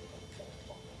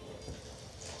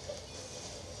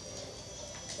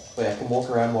 Wait, I can walk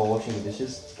around while washing the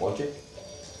dishes? Logic?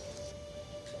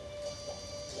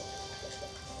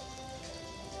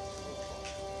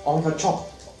 Oh my god, chop!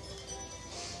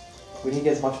 We need to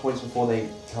get as much points before they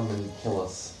come and kill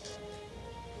us.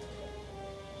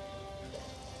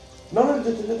 No, where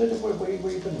are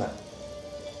you putting that?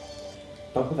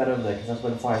 Don't put that over there, because that's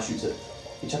when the fire shoots it.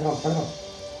 You chuck it on, chuck it on.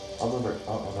 I'll deliver it.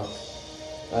 Oh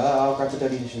no. I'll grab the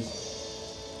dirty dishes.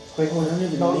 Quick, Oh, I don't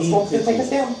even no, the need smoke's gonna take us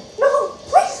pickles. down. No,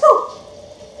 please no!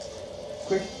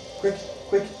 Quick,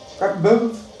 grab,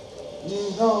 move.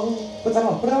 No, put that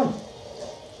on, put it on.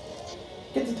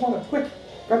 Get the tomato, quick,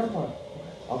 grab the tomato.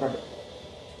 I'll grab it.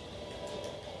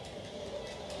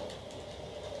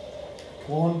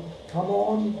 Come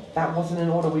on. That wasn't an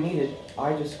order we needed.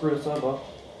 I just screwed us over.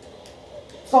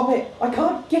 Stop it! I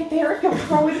can't get there if you're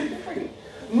throwing it.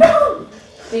 No!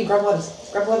 Dean, grab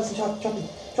lettuce and chop it.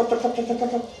 Chop.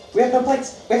 We have no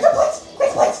plates. Where's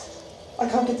plates? I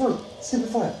can't get through. Stupid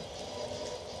fire.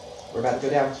 We're about to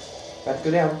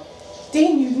go down.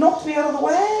 Dean, you knocked me out of the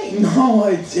way! No,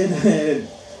 I didn't.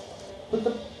 Put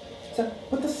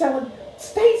the salad.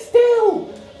 Stay still!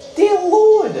 Dear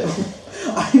Lord!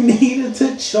 I needed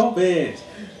to chop it.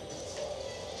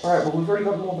 Alright, well, we've already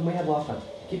got more than we had last time.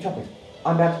 Keep chopping.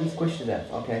 I'm about to be squished to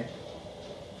death, okay?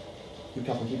 Keep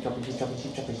chopping.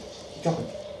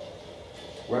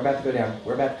 We're about to go down.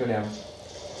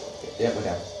 Yeah, we're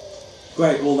down.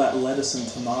 Great, all that lettuce and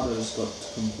tomatoes got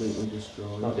completely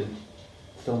destroyed. No, it didn't.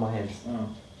 Still in my hands. Oh.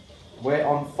 We're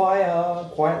on fire!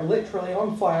 Quite literally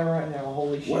on fire right now,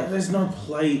 holy shit. What? There's no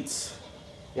plates.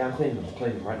 Yeah, I'm cleaning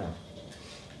them right now.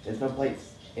 There's no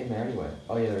plates in there anyway.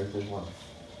 Oh yeah, there's one.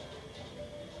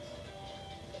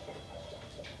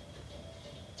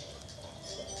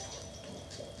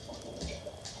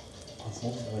 Oh,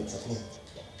 small plates up here.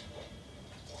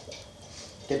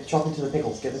 Get chopping to the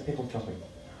pickles, get the pickle chopping.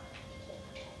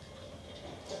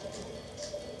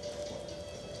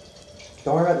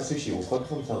 Don't worry about the sushi, we'll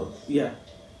focus on salads. Yeah.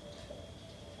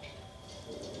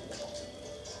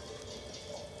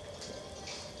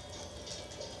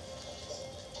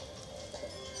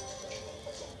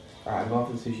 Alright, I'm going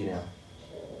for the sushi now.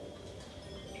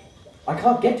 I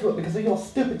can't get to it because of your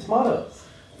stupid tomatoes.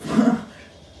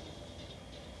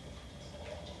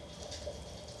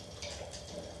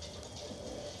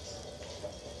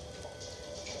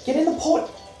 Get in the pot!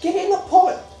 Get in the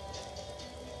pot!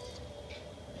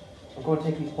 I'm going to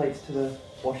take these plates to the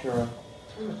washer.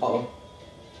 Uh-oh.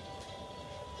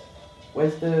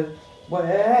 Where's the...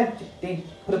 Where?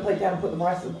 Put a plate down and put the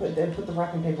rice... Put the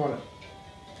wrapping paper on it.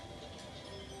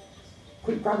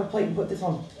 Grab a plate and put this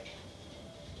on.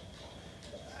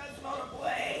 That's not a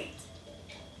plate!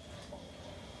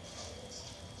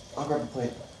 I'll grab a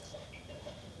plate.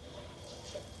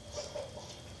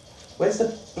 Where's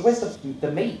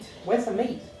the meat? Where's the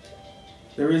meat?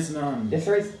 There is none. Yes,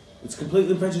 there is. It's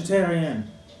completely vegetarian.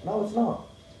 No, it's not.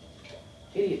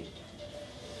 Idiot.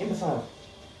 Imbecile.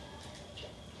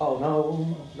 Oh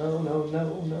no. No, no,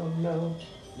 no, no, no.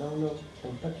 No, no.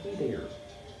 Don't touch me there.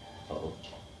 Uh-oh.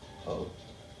 Uh-oh.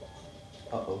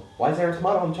 Uh-oh. Why is there a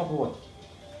tomato on the chopping wood?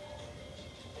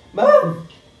 Mom!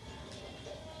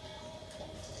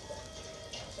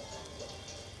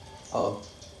 Uh-oh.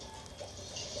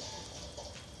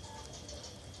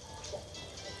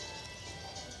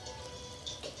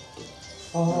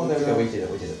 Oh, there we go. We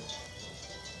did it.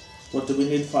 What, do we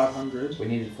need 500? We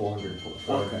needed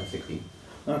 460.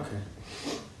 Okay.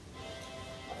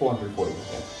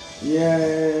 440%.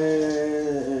 Yay!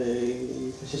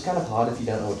 It's just kind of hard if you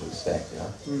don't know what to expect, you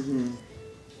know? Mm-hmm.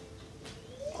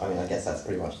 I mean, I guess that's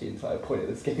pretty much the entire point of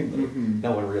this game. Mm-hmm.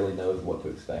 No one really knows what to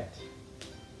expect.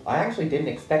 I actually didn't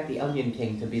expect the Onion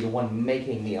King to be the one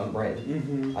making the bread.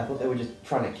 Mm-hmm. I thought they were just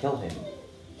trying to kill him.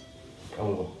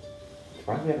 Oh,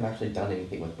 surprised we haven't actually done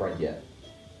anything with bread yet.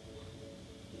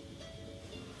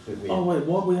 Oh wait,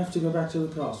 what? We have to go back to the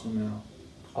castle now.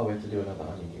 Oh, we have to do another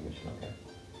Onion King mission, okay.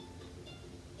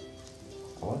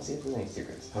 I want to see if there's any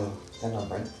secrets. Oh, stand on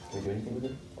bread. Can we do anything with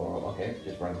him? Or, okay,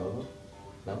 just run him over?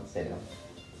 No, stay down.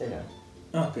 Stay down.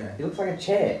 Okay. He looks like a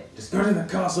chair. Just go to the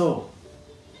castle!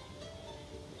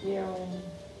 Yeah.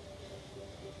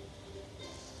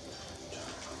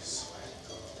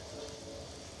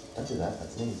 Don't do that,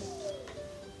 that's mean.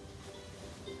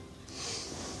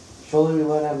 Surely we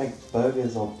learn how to make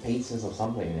burgers or pizzas or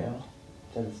something now.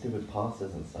 Instead of stupid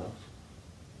pastas and stuff.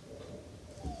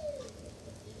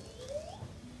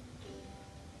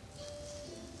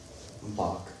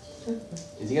 Bark.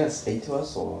 Is he gonna speak to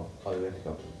us or... Oh, we have to go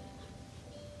up to him.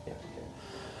 Yeah, okay.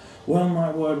 Well,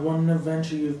 my word, what an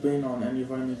adventure you've been on, and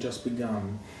you've only just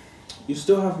begun. You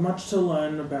still have much to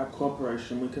learn about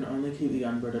cooperation. We can only keep the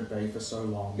unbred at bay for so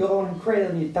long. You're the one who created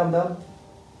them, you dum-dum.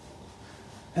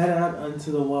 Head out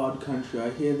into the wild country. I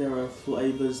hear there are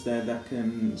flavors there that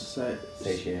can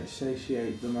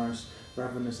satiate the most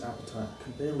ravenous appetite. I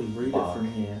can barely read it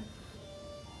from here.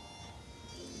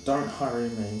 Don't hurry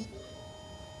me.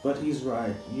 But he's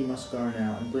right. You must go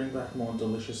now and bring back more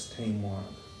delicious teamwork.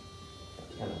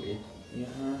 That's kind of weird. Yeah.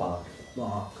 Bark.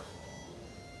 Bark.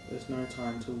 There's no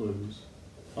time to lose.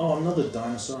 Oh, another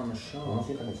dinosaur on a Let's shark.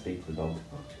 see if I can speak to the dog.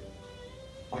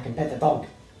 I can pet the dog!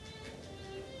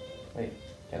 Wait,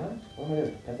 can I? What am I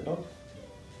doing? Pet the dog?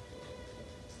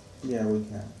 Yeah, we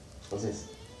can. What's this?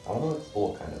 I want to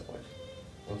explore kind of like.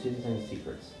 Let's see if there's any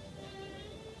secrets.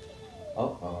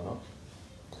 Oh, no.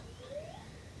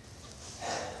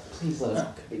 Please let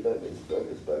us be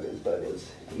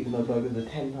burgers. Even though burgers are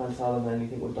 10 times harder than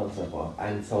anything we've done so far.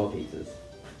 And so are pizzas.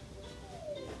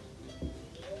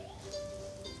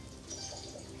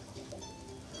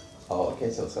 Oh, okay,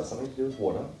 so it's got something to do with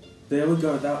water. There we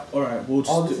go. That alright. We'll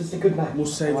just this is a good map. We'll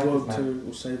save I like World this 2. map.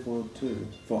 We'll save World 2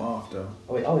 for after.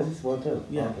 Oh wait, is this World 2?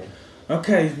 Yeah. Oh, okay.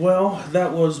 Okay, well,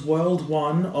 that was World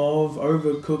 1 of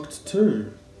Overcooked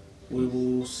 2. We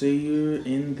will see you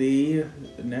in the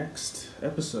next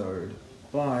episode.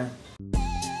 Bye.